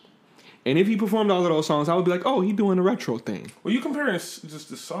 and if he performed all of those songs, I would be like, oh, he doing a retro thing. Well, you comparing just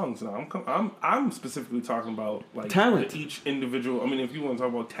the songs now. I'm specifically talking about like talent. Each individual. I mean, if you want to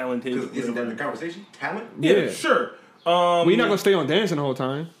talk about talented, Isn't that the conversation? Talent? Yeah, sure. We're not gonna stay on dancing the whole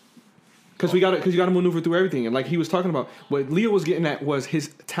time. Because you got to maneuver through everything, and like he was talking about, what Leo was getting at was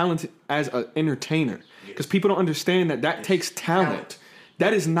his talent as an entertainer. Because people don't understand that takes talent.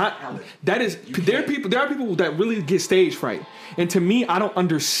 That is not. That is. There are people that really get stage fright, and to me, I don't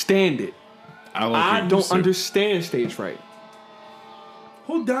understand it. I don't understand stage fright.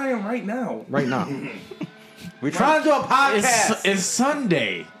 Who dying right now? Right now, we're trying to do a podcast. It's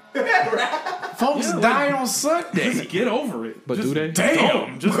Sunday. Folks die on Sunday. Just get over it. But do they?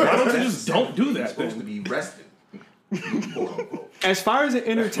 Damn. Why don't you just don't do that? You're supposed to be rested. Quote unquote. As far as an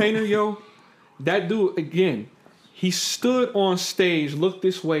entertainer, that dude again, he stood on stage, looked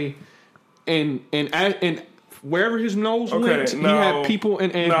this way, and wherever his nose went, he had people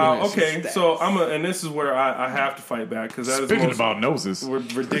in ambulances. So and this is where I have to fight back because that Speaking is about noses,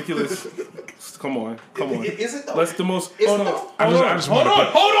 ridiculous. Come on. Is it though? That's the most. Hold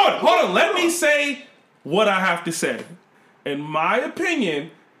on. Let me say what I have to say. In my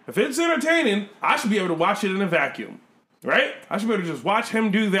opinion, if it's entertaining, I should be able to watch it in a vacuum. Right? I should be able to just watch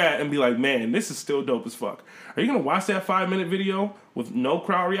him do that and be like, man, this is still dope as fuck. Are you going to watch that 5-minute video with no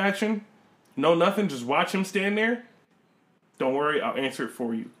crowd reaction? No nothing? Just watch him stand there? Don't worry, I'll answer it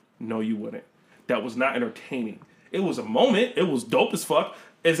for you. No, you wouldn't. That was not entertaining. It was a moment. It was dope as fuck.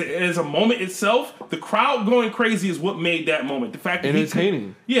 As a moment itself, the crowd going crazy is what made that moment. The fact that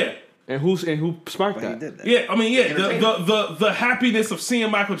entertaining. Yeah. And who sparked that? He did that? Yeah, I mean, the happiness of seeing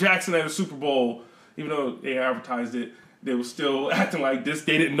Michael Jackson at a Super Bowl, even though they advertised it, they were still acting like this.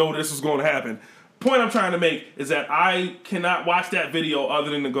 They didn't know this was going to happen. Point I'm trying to make is that I cannot watch that video other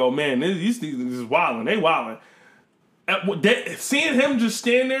than to go, man, these is wilding. They wilding. Seeing him just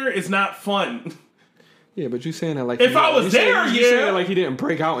stand there is not fun. Yeah, but you saying that like if I was there, you saying it like he didn't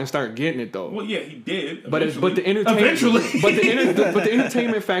break out and start getting it though. Well, yeah, he did. But the entertainment, but the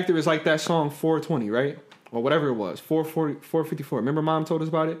entertainment factor is like that song 420, right? Or whatever it was, 454. Remember, Mom told us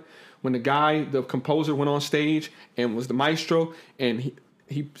about it when the composer, went on stage and was the maestro, and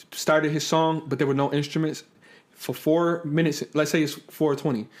he started his song, but there were no instruments for 4 minutes. Let's say it's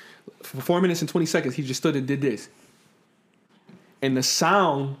 420. For 4 minutes and 20 seconds, he just stood and did this, and the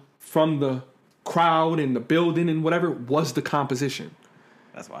sound from the crowd and the building and whatever was the composition.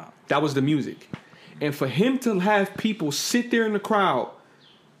 That's wild. That was the music. And for him to have people sit there in the crowd,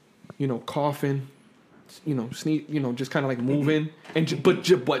 coughing, sneeze, just kind of like moving, and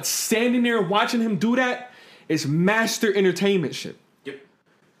but standing there watching him do that is master entertainment shit. Yep.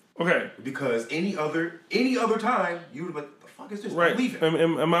 Okay. Because any other time you would have been, the fuck is this? Right. I'm leaving.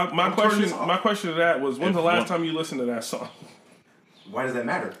 And my question to that was, when's the last time you listened to that song? Why does that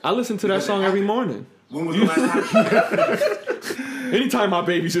matter? I listen to that song every morning. When was the last time? Anytime my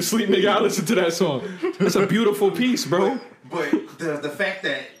baby's asleep, nigga, I listen to that song. It's a beautiful piece, bro. But the fact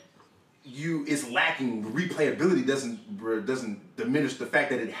that it's lacking, the replayability doesn't diminish the fact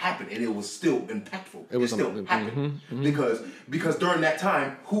that it happened and it was still impactful. It still happened. Because during that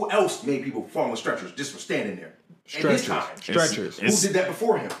time, who else made people fall on stretchers just for standing there? Stretchers. Who did that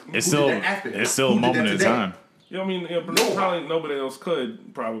before him? It's still a moment in time. Probably nobody else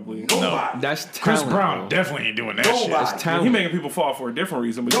could, probably. Nobody. No, that's talent. Chris Brown definitely ain't doing that shit. That's talent. He making people fall for a different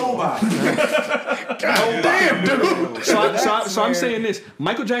reason. But Nobody. God damn, dude. So I'm saying this.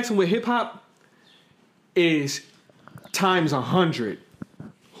 Michael Jackson with hip hop is times 100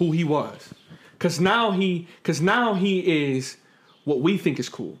 who he was. Cause now he is what we think is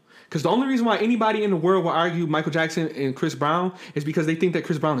cool. Because the only reason why anybody in the world will argue Michael Jackson and Chris Brown is because they think that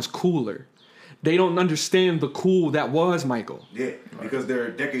Chris Brown is cooler. They don't understand the cool that was Michael. Yeah, because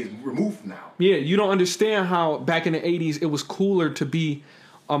they're decades removed now. Yeah, you don't understand how back in the 80s it was cooler to be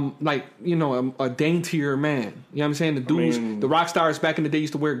a daintier man. You know what I'm saying? The dudes, the rock stars back in the day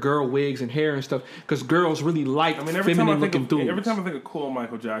used to wear girl wigs and hair and stuff because girls really liked feminine looking dudes. Every time I think of cool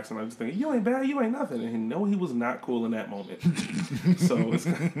Michael Jackson, I just think, you ain't bad, you ain't nothing. And no, he was not cool in that moment.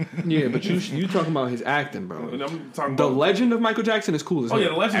 Yeah, but you talking about his acting, bro. I'm talking the about legend of Michael Jackson is cool as hell. Oh yeah,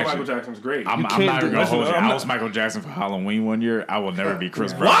 the legend of Michael Jackson is great. I'm not even gonna hold you. I was Michael Jackson for Halloween one year. I will never be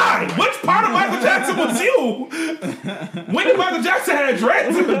Chris Brown. Why? Which part of Michael Jackson was you? When did Michael Jackson have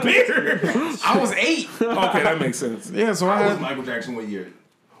dreads and a beard? I was 8. Okay, that makes sense. Yeah, so I was Michael Jackson what year?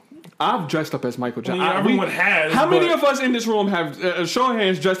 I've dressed up as Michael Jackson. Everyone has. How many of us in this room have show of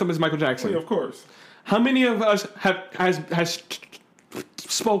hands dressed up as Michael Jackson? Yeah, of course. How many of us has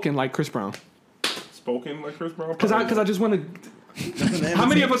spoken like Chris Brown? Spoken like Chris Brown? Because I just want to. How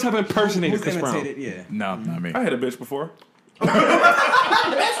many of us have impersonated Chris Brown? Yeah. No, not me. I had a bitch before.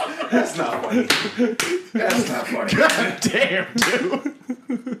 That's not funny. That's not funny. God damn, dude.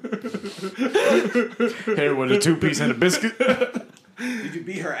 Here with a 2-piece and a biscuit. Did you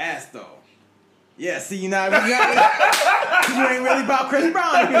beat her ass though? Yeah. See, you ain't really about Chris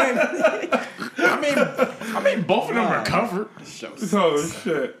Brown. I mean, both of them recovered. Oh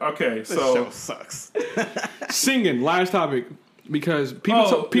shit. Okay, so show sucks. Singing, last topic. Because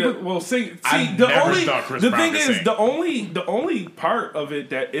people. The thing is, the only part of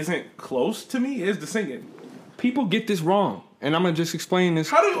it that isn't close to me is the singing. People get this wrong, and I'm gonna just explain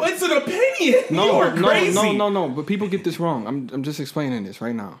this. It's an opinion. No. But people get this wrong. I'm just explaining this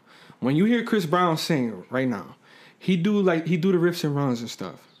right now. When you hear Chris Brown sing right now, he do the riffs and runs and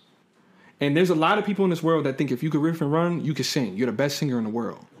stuff. And there's a lot of people in this world that think if you could riff and run, you could sing. You're the best singer in the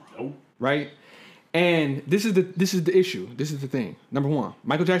world. Nope. Right? And this is the issue. This is the thing. Number one,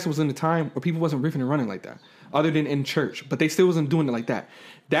 Michael Jackson was in the time where people wasn't riffing and running like that, other than in church. But they still wasn't doing it like that.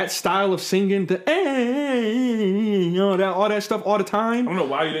 That style of singing, all that stuff all the time. I don't know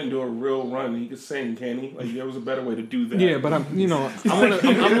why you didn't do a real run. He could sing, can he? Like there was a better way to do that. Yeah, but I'm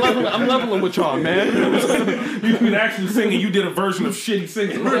leveling with y'all, man. You can actually sing, and you did a version of shitty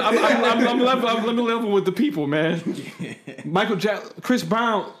singing. I'm leveling with the people, man. Michael Jackson, Chris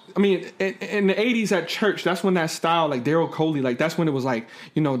Brown. I mean, in the 80s at church, that's when that style, like Daryl Coley, like that's when it was like,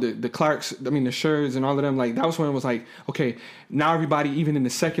 the Clarks, the Sherds and all of them, like that was when it was like, okay, now everybody, even in the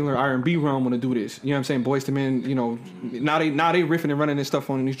secular R&B realm, want to do this. You know what I'm saying? Boyz II Men, now they riffing and running and stuff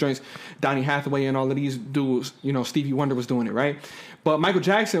on these joints. Donny Hathaway and all of these dudes, Stevie Wonder was doing it, right? But Michael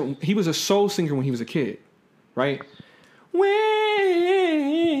Jackson, he was a soul singer when he was a kid, right?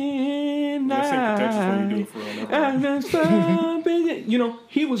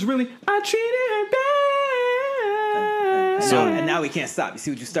 He was really, I treated her And now we can't stop. You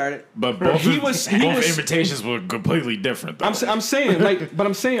see what you started? But both both invitations were completely different. Though. I'm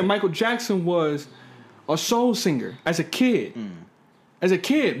saying Michael Jackson was a soul singer as a kid. As a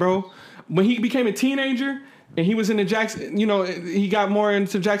kid, bro. When he became a teenager and he was in the Jackson, he got more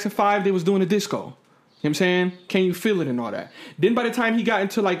into Jackson 5, they was doing a disco. You know what I'm saying? Can You Feel It and all that. Then by the time he got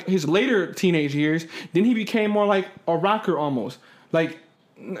into like his later teenage years, then he became more like a rocker almost. Like,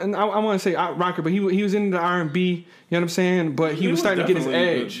 and I want to say rocker, but he was into the R&B, you know what I'm saying? But he was starting to get his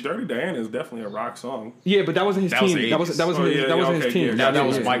edge. Dirty Diana is definitely a rock song. Yeah, but that wasn't his team. That wasn't his team. That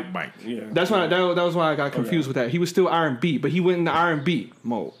was Mike. Yeah. That's why that was why I got confused with that. He was still R&B, but he went into R&B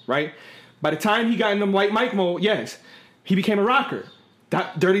mode, right? By the time he got into White Mike mode, yes, he became a rocker.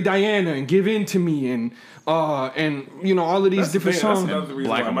 Dirty Diana and Give In to Me and all of these different songs. That's another reason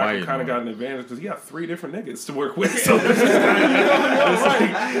Black why and Michael white, kind of got an advantage because he got 3 different niggas to work with. So it's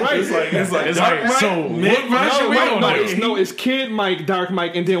like it's Kid Mike, Dark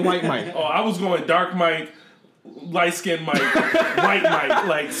Mike, and then White Mike. Oh, I was going Dark Mike, light skinned Mike, White Mike.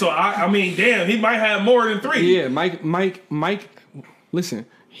 Like, so I mean, damn, he might have more than 3. Yeah, Mike. Listen,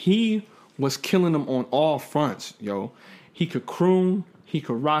 he was killing them on all fronts, yo. He could croon. He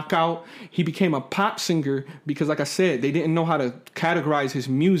could rock out. He became a pop singer because, like I said, they didn't know how to categorize his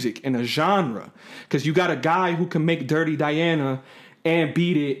music in a genre. Because you got a guy who can make Dirty Diana and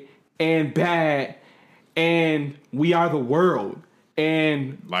Beat It and Bad and We Are the World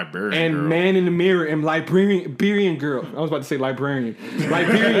and Librarian Girl. Man in the Mirror and Liberian Girl. I was about to say Liberian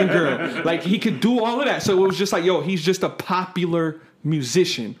Girl. Like, he could do all of that. So it was just like, yo, he's just a popular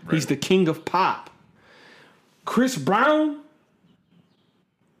musician. Right. He's the king of pop. Chris Brown.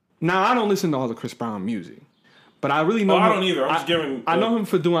 Now, I don't listen to all the Chris Brown music, but I really know him. I don't either. I'm just giving. I know him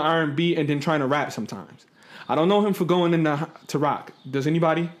for doing R&B and then trying to rap sometimes. I don't know him for going to rock. Does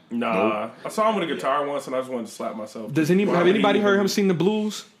anybody? Nah. Nope. I saw him with a guitar once, and I just wanted to slap myself. Have anybody heard him sing the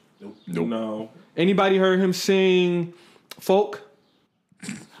blues? Nope. No. Anybody heard him sing folk?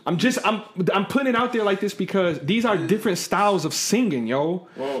 I'm putting it out there like this because these are different styles of singing, yo.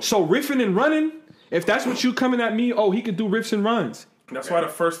 Whoa. So riffing and running, if that's what you coming at me, he could do riffs and runs. That's why the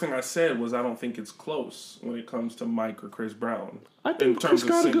first thing I said was I don't think it's close when it comes to Mike or Chris Brown. I think Chris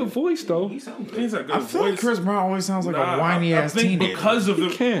got a good voice, though. He's a good voice. I feel like Chris Brown always sounds like a whiny-ass teenager. Because of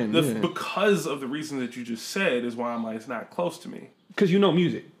because of the reason that you just said is why I'm like, it's not close to me. Because you know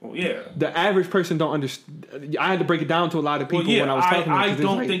music. Well, yeah. The average person don't understand. I had to break it down to a lot of people when I was talking to them. I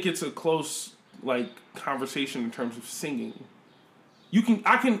don't think it's a close conversation in terms of singing.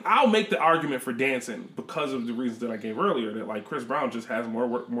 I'll make the argument for dancing because of the reasons that I gave earlier that Chris Brown just has more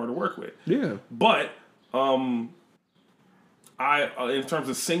to work with. Yeah. But in terms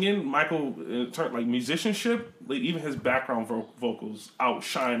of singing, Michael, musicianship, even his background vocals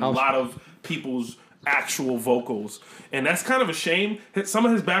outshine a lot of people's actual vocals, and that's kind of a shame. Some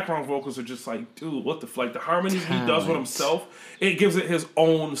of his background vocals are just like, dude, what the the harmonies he does with himself, it gives it his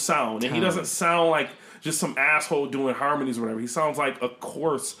own sound, and he doesn't sound like just some asshole doing harmonies or whatever. He sounds like a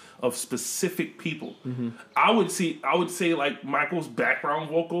chorus of specific people. Mm-hmm. I would say Michael's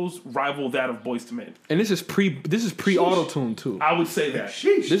background vocals rival that of Boyz II Men. And this is pre auto-tune too. I would say that.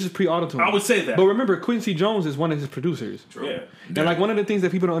 Sheesh. This is pre auto-tune. I would say that. But remember, Quincy Jones is one of his producers. True. Yeah. And one of the things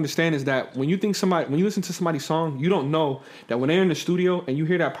that people don't understand is that when you listen to somebody's song, you don't know that when they're in the studio and you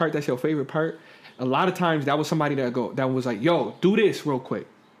hear that part that's your favorite part, a lot of times that was somebody that was like, yo, do this real quick.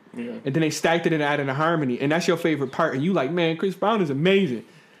 Yeah. And then they stacked it and added a harmony, and that's your favorite part. And you like, man, Chris Brown is amazing,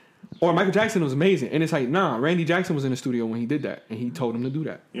 or Michael Jackson was amazing. And it's like, nah, Randy Jackson was in the studio when he did that, and he told him to do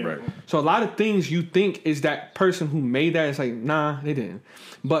that. Yeah. Right. So a lot of things you think is that person who made that. It's like, nah, they didn't.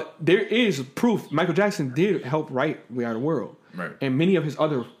 But there is proof. Michael Jackson did help write "We Are the World," right, and many of his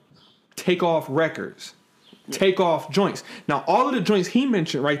other takeoff records, takeoff joints. Now, all of the joints he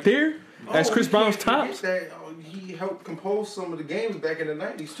mentioned right there, as Chris Brown's tops. He helped compose some of the games back in the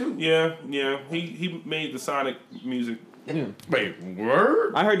 90s too. Yeah. He made the Sonic music. Yeah. Wait,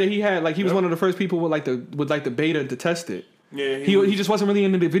 word? I heard that he had he was one of the first people with the beta to test it. Yeah, he just wasn't really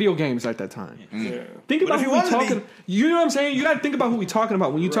into the video games at that time. Yeah. Think about who we talking. You know what I'm saying? You got to think about who we talking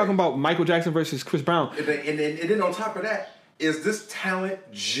about when you talking about Michael Jackson versus Chris Brown. And then on top of that, is this talent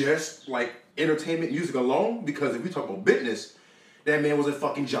just entertainment music alone? Because if we talk about business, that man was a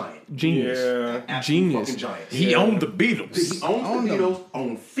fucking giant. Genius. Yeah. Genius. Fucking giant. He owned the Beatles. He owned the Beatles,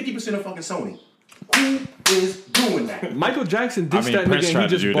 owned 50% of fucking Sony. Who is doing that? Michael Jackson dissed that nigga and he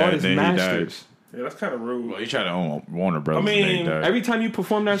just bought his masters. Yeah, that's kind of rude. Well, he tried to own Warner Brothers. I mean, every time you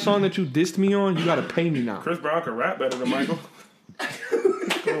perform that song that you dissed me on, you got to pay me now. Chris Brown can rap better than Michael.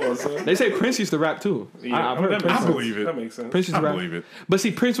 Come Come on, son. They say Prince used to rap too. Yeah, I've heard that Prince. makes I sense. believe it. That makes sense. Prince used to I rap. believe it. But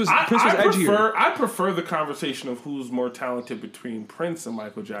see, Prince was edgier. I prefer the conversation of who's more talented between Prince and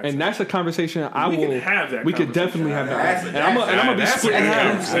Michael Jackson. And that's a conversation We can have that We could conversation. definitely have That's that. a- And I'm gonna be that's split in a-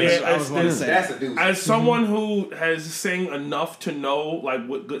 half. I was going to say. That's a dude. As someone who has sang enough to know like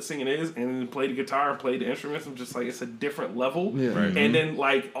what good singing is, and then play the guitar and play the instruments, I'm just like it's a different level. Yeah. Right. And then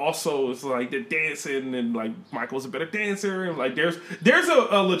like also it's like the dancing and like Michael's a better dancer and like there's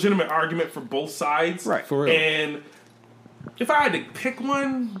a legitimate argument for both sides. Right. For real. And if I had to pick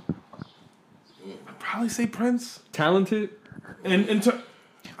one, I'd probably say Prince. Talented.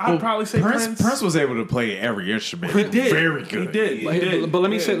 I'd probably say Prince. Prince was able to play every instrument. He did. Very good. He did. He did. But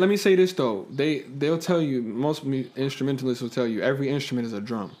let me say this though. They'll tell you, most instrumentalists will tell you every instrument is a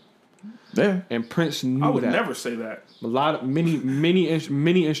drum. Yeah. And Prince knew I would that. never say that. Many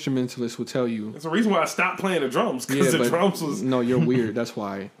instrumentalists will tell you. It's the reason why I stopped playing the drums because the but drums was. no, you're weird. That's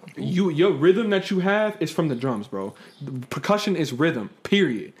why your rhythm that you have is from the drums, bro. The percussion is rhythm.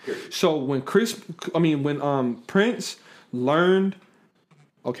 Period. So when Prince learned,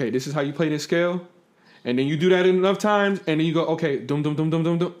 okay, this is how you play this scale, and then you do that enough times, and then you go, okay, dum dum dum dum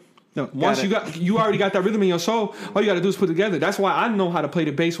dum dum. No, Once you already got that rhythm in your soul, all you got to do is put it together. That's why I know how to play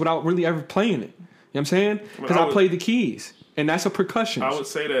the bass without really ever playing it. You know what I'm saying? Because I played the keys, and that's a percussion. I would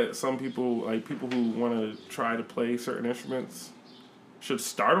say that some people, like people who want to try to play certain instruments, should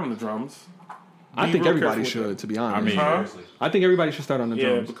start on the drums. I Be think real everybody careful with should, to be honest. I mean, Huh? I think everybody should start on the Yeah,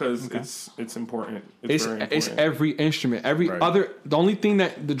 drums. because it's important. It's very important. it's every instrument. Every Right. other. The only thing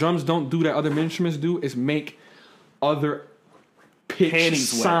that the drums don't do that other instruments do is make other pitch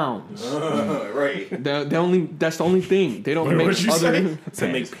Panties wet. sounds. Right. That's the only thing they don't Wait, make what'd you other. to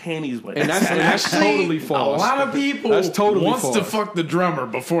make panties wet. And that's totally A false. lot of people That's totally wants to false. fuck the drummer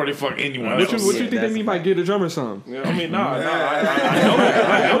before they fuck anyone What else. you think that's they mean by get a drummer some? Yeah, I mean, I know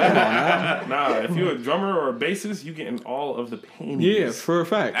that. Nah, if you're a drummer or a bassist, you getting all of the panties. Yeah, for a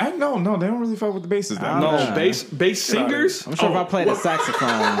fact. No, they don't really fuck with the basses. No, bass singers I'm sure if I played a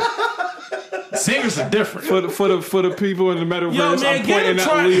saxophone. Singers are different. for the people in the metaverse. Yo, man, I'm get pointing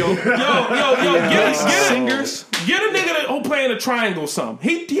a at Leo. get Singers. Get a nigga who playing a triangle some.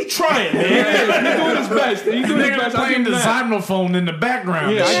 He trying, man. He's doing his best. He's doing his Nigga best. I playing give the him that. xylophone in the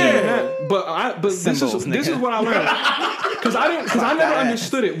background. Yeah, I and get shit. that. But this is Symbols, what I learned. Because I never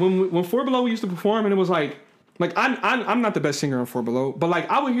understood it when Four Below used to perform, and it was like I'm not the best singer on Four Below, but like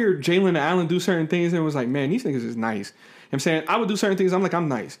I would hear Jalen and Allen do certain things, and it was like, man, these niggas is nice. You know what I'm saying, I would do certain things. I'm like, I'm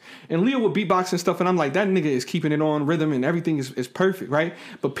nice, and Leo would beatbox and stuff, and I'm like, that nigga is keeping it on rhythm, and everything is perfect, right?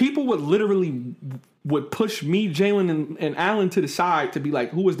 But people would literally push me, Jalen, and Allen to the side to be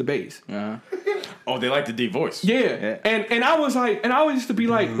like, who is the bass? Oh, they like the deep voice. Yeah. And I was like, and I always used to be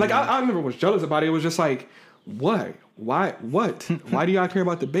like I never was jealous about it. It was just like, what? Why? What? Why do y'all care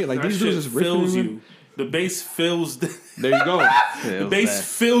about the bass? Like That these shit dudes is fills riffing. you. The bass fills the There you go.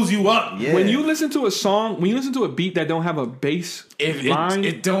 bass fills you up. Yeah. When you listen to a song, when you listen to a beat that don't have a bass line,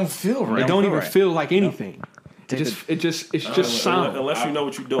 It don't feel right. it don't even right. feel like anything. It's just sound. Unless you know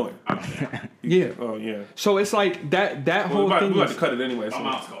what you're doing. Yeah. Oh yeah. So it's like that Well, whole we thing. about to Is, cut it anyway. So.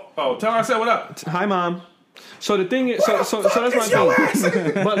 Oh, tell her I said what up. Hi, mom. So the thing is, so that's my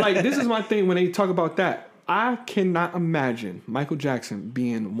thing. But like, this is my thing when they talk about that. I cannot imagine Michael Jackson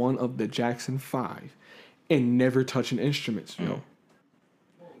being one of the Jackson 5 and never touching instruments, yo.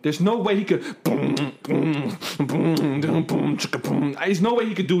 There's no way he could. Boom, boom, boom, boom, boom, chicka, boom. There's no way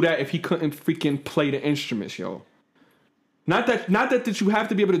he could do that if he couldn't freaking play the instruments, yo. Not that you have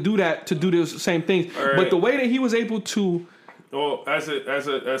to be able to do that to do those same things, Right. but the way that he was able to. Well, as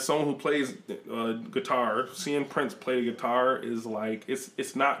someone who plays guitar, seeing Prince play the guitar is like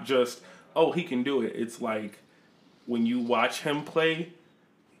it's not just he can do it. It's like when you watch him play,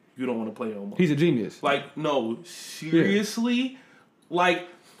 you don't want to play almost. He's a genius. Like no, seriously, like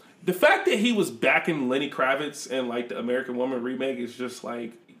the fact that he was backing Lenny Kravitz and like the American Woman remake is just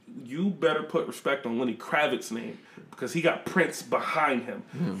like you better put respect on Lenny Kravitz's name because he got Prince behind him.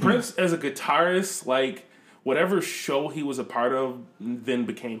 Mm-hmm. Prince as a guitarist, like. Whatever show he was a part of then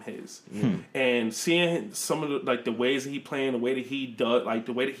became his. And seeing some of the like the ways that he playing, the way that he does, like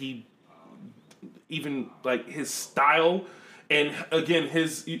the way that he even like his style, and again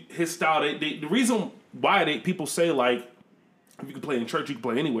his style. The reason why people say like if you can play in church, you can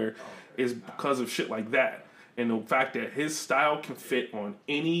play anywhere, is because of shit like that. And the fact that his style can fit on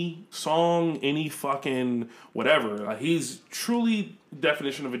any song, any fucking whatever. Like he's truly the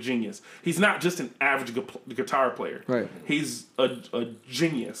definition of a genius. He's not just an average guitar player. Right. He's a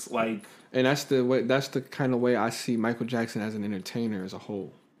genius. Like, And that's the way. That's the kind of way I see Michael Jackson as an entertainer as a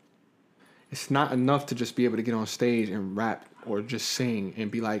whole. it's not enough to just be able to get on stage and rap or just sing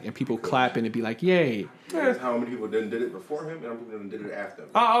and be like, and people clapping and be like, yay. That's how many people did it before him, and how many people did it after him.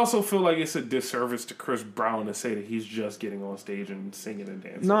 I also feel like it's a disservice to Chris Brown to say that he's just getting on stage and singing and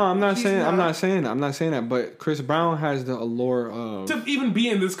dancing. No, I'm not saying that. But Chris Brown has the allure of To even be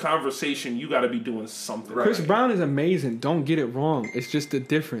in this conversation, you got to be doing something. Chris Brown is amazing. Don't get it wrong. It's just the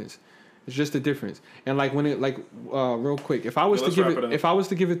difference. And like when it real quick, if I was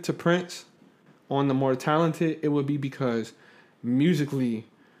to give it to Prince on the more talented, it would be because musically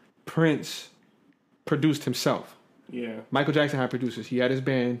Prince produced himself. Yeah. Michael Jackson had producers. He had his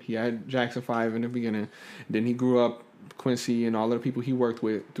band. He had Jackson 5 in the beginning. Then he grew up, Quincy and all of the people he worked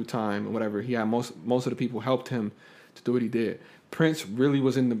with through time and whatever. He had most of the people helped him to do what he did. Prince really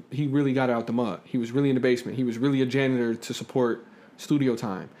he really got out the mud. He was really in the basement. He was really a janitor to support studio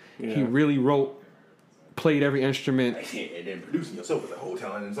time. Yeah. He really played every instrument. And then producing yourself with the whole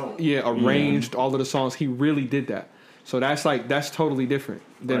talent in his own. Yeah, arranged all of the songs. He really did that. So that's totally different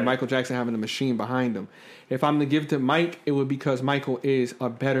than Michael Jackson having a machine behind him. If I'm to give to Mike, it would be because Michael is a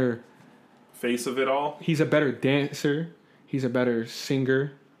better face of it all. He's a better dancer. He's a better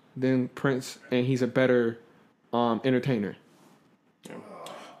singer than Prince, and he's a better entertainer. Yeah.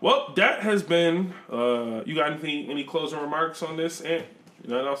 Well, that has been. You got any closing remarks on this, Ant?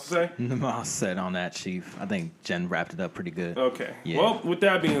 Nothing else to say? No, I'll set on that, Chief. I think Jen wrapped it up pretty good. Okay. Yeah. Well, with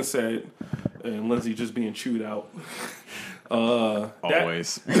that being said, and Lindsay just being chewed out.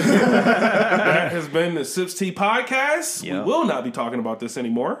 Always. That has been the Sips Tea Podcast. Yep. We will not be talking about this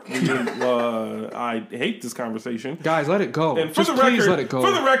anymore. I hate this conversation. Guys, let it go. And just please let it go.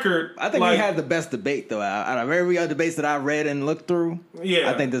 For the record, I think we had the best debate, though. Out of every other debates that I read and looked through,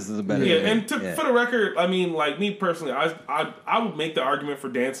 I think this is a better debate. And for the record, I mean, like me personally, I would make the argument for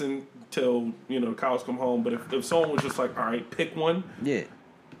dancing till the cows come home. But if someone was just like, all right, pick one,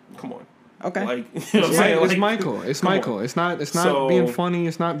 come on. Okay. Like, you know what I'm saying? It's Michael. It's Michael. It's not being funny.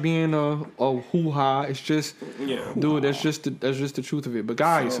 It's not being a hoo-ha. It's just, dude, that's just the truth of it. But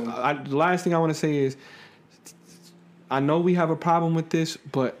guys, the last thing I want to say is, I know we have a problem with this,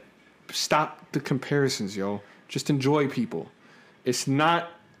 but stop the comparisons, yo. Just enjoy people. It's not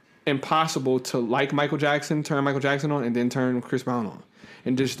impossible to like Michael Jackson, turn Michael Jackson on, and then turn Chris Brown on.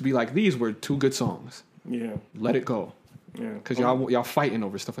 And just be like, these were two good songs. Yeah. Let it go. Yeah, because y'all fighting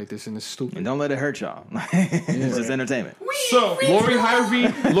over stuff like this, and it's stupid. And don't let it hurt y'all. It's just entertainment. So Lori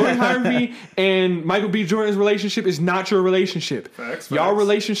Harvey, and Michael B. Jordan's relationship is not your relationship. Facts. Y'all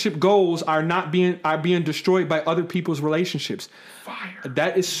relationship goals are being destroyed by other people's relationships. Fire.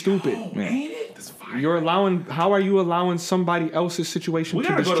 That is stupid. Ain't it? That's fire. How are you allowing somebody else's situation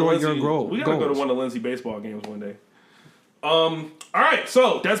to destroy your goals? We gotta go to one of Lindsay baseball games one day. All right,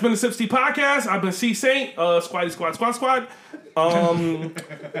 so that's been the Sips Tea Podcast. I've been C Saint, Squad.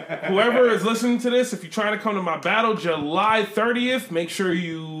 Whoever is listening to this, if you're trying to come to my battle July 30th, make sure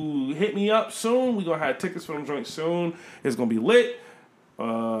you hit me up soon. We're gonna have tickets for them joints soon. It's gonna be lit.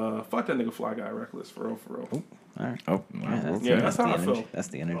 Fuck that nigga Fly Guy Reckless, for real. All right. Oh, That's how I feel. That's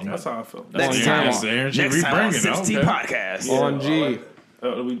the energy. That's how I feel. Next time on Sips Tea Podcast. On G.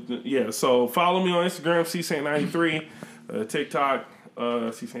 So follow me on Instagram, CSaint93, TikTok,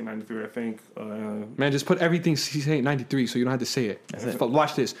 CSaint93, I think. Man, just put everything CSaint93 so you don't have to say it.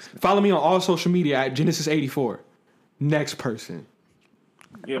 Watch this. Follow me on all social media at Genesis84. Next person.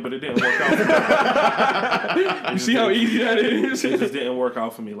 Yeah, but it didn't work out for me. You see how easy that is? It just didn't work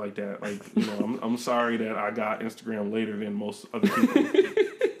out for me like that. Like, I'm sorry that I got Instagram later than most other people.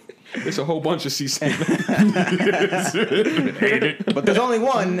 It's a whole bunch of C-Saint. But there's only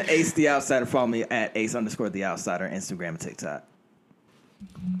one Ace the Outsider. Follow me at Ace_the Outsider, Instagram and TikTok.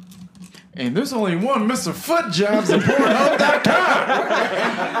 And there's only one Mr. Footjobs at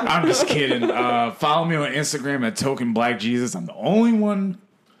Pornhub.com. I'm just kidding. Follow me on Instagram at Token Black Jesus. I'm the only one.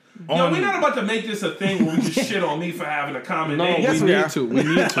 We're not about to make this a thing where we just shit on me for having a common name. Yes, we need to.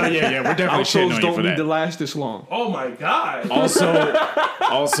 Yeah, we're definitely shitting on you don't for need that. to last this long. Oh my god.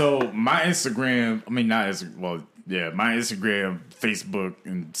 Also, my Instagram. I mean, not Instagram. Well, yeah, my Instagram, Facebook,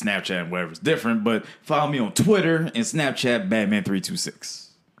 and Snapchat, and whatever is different. But follow me on Twitter and Snapchat, Batman326.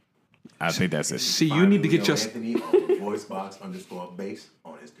 I think that's it. See, you need to get your Anthony on voicebox_bass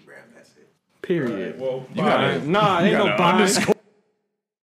on Instagram. That's it. period. Well, You gotta, Nah, ain't no bind.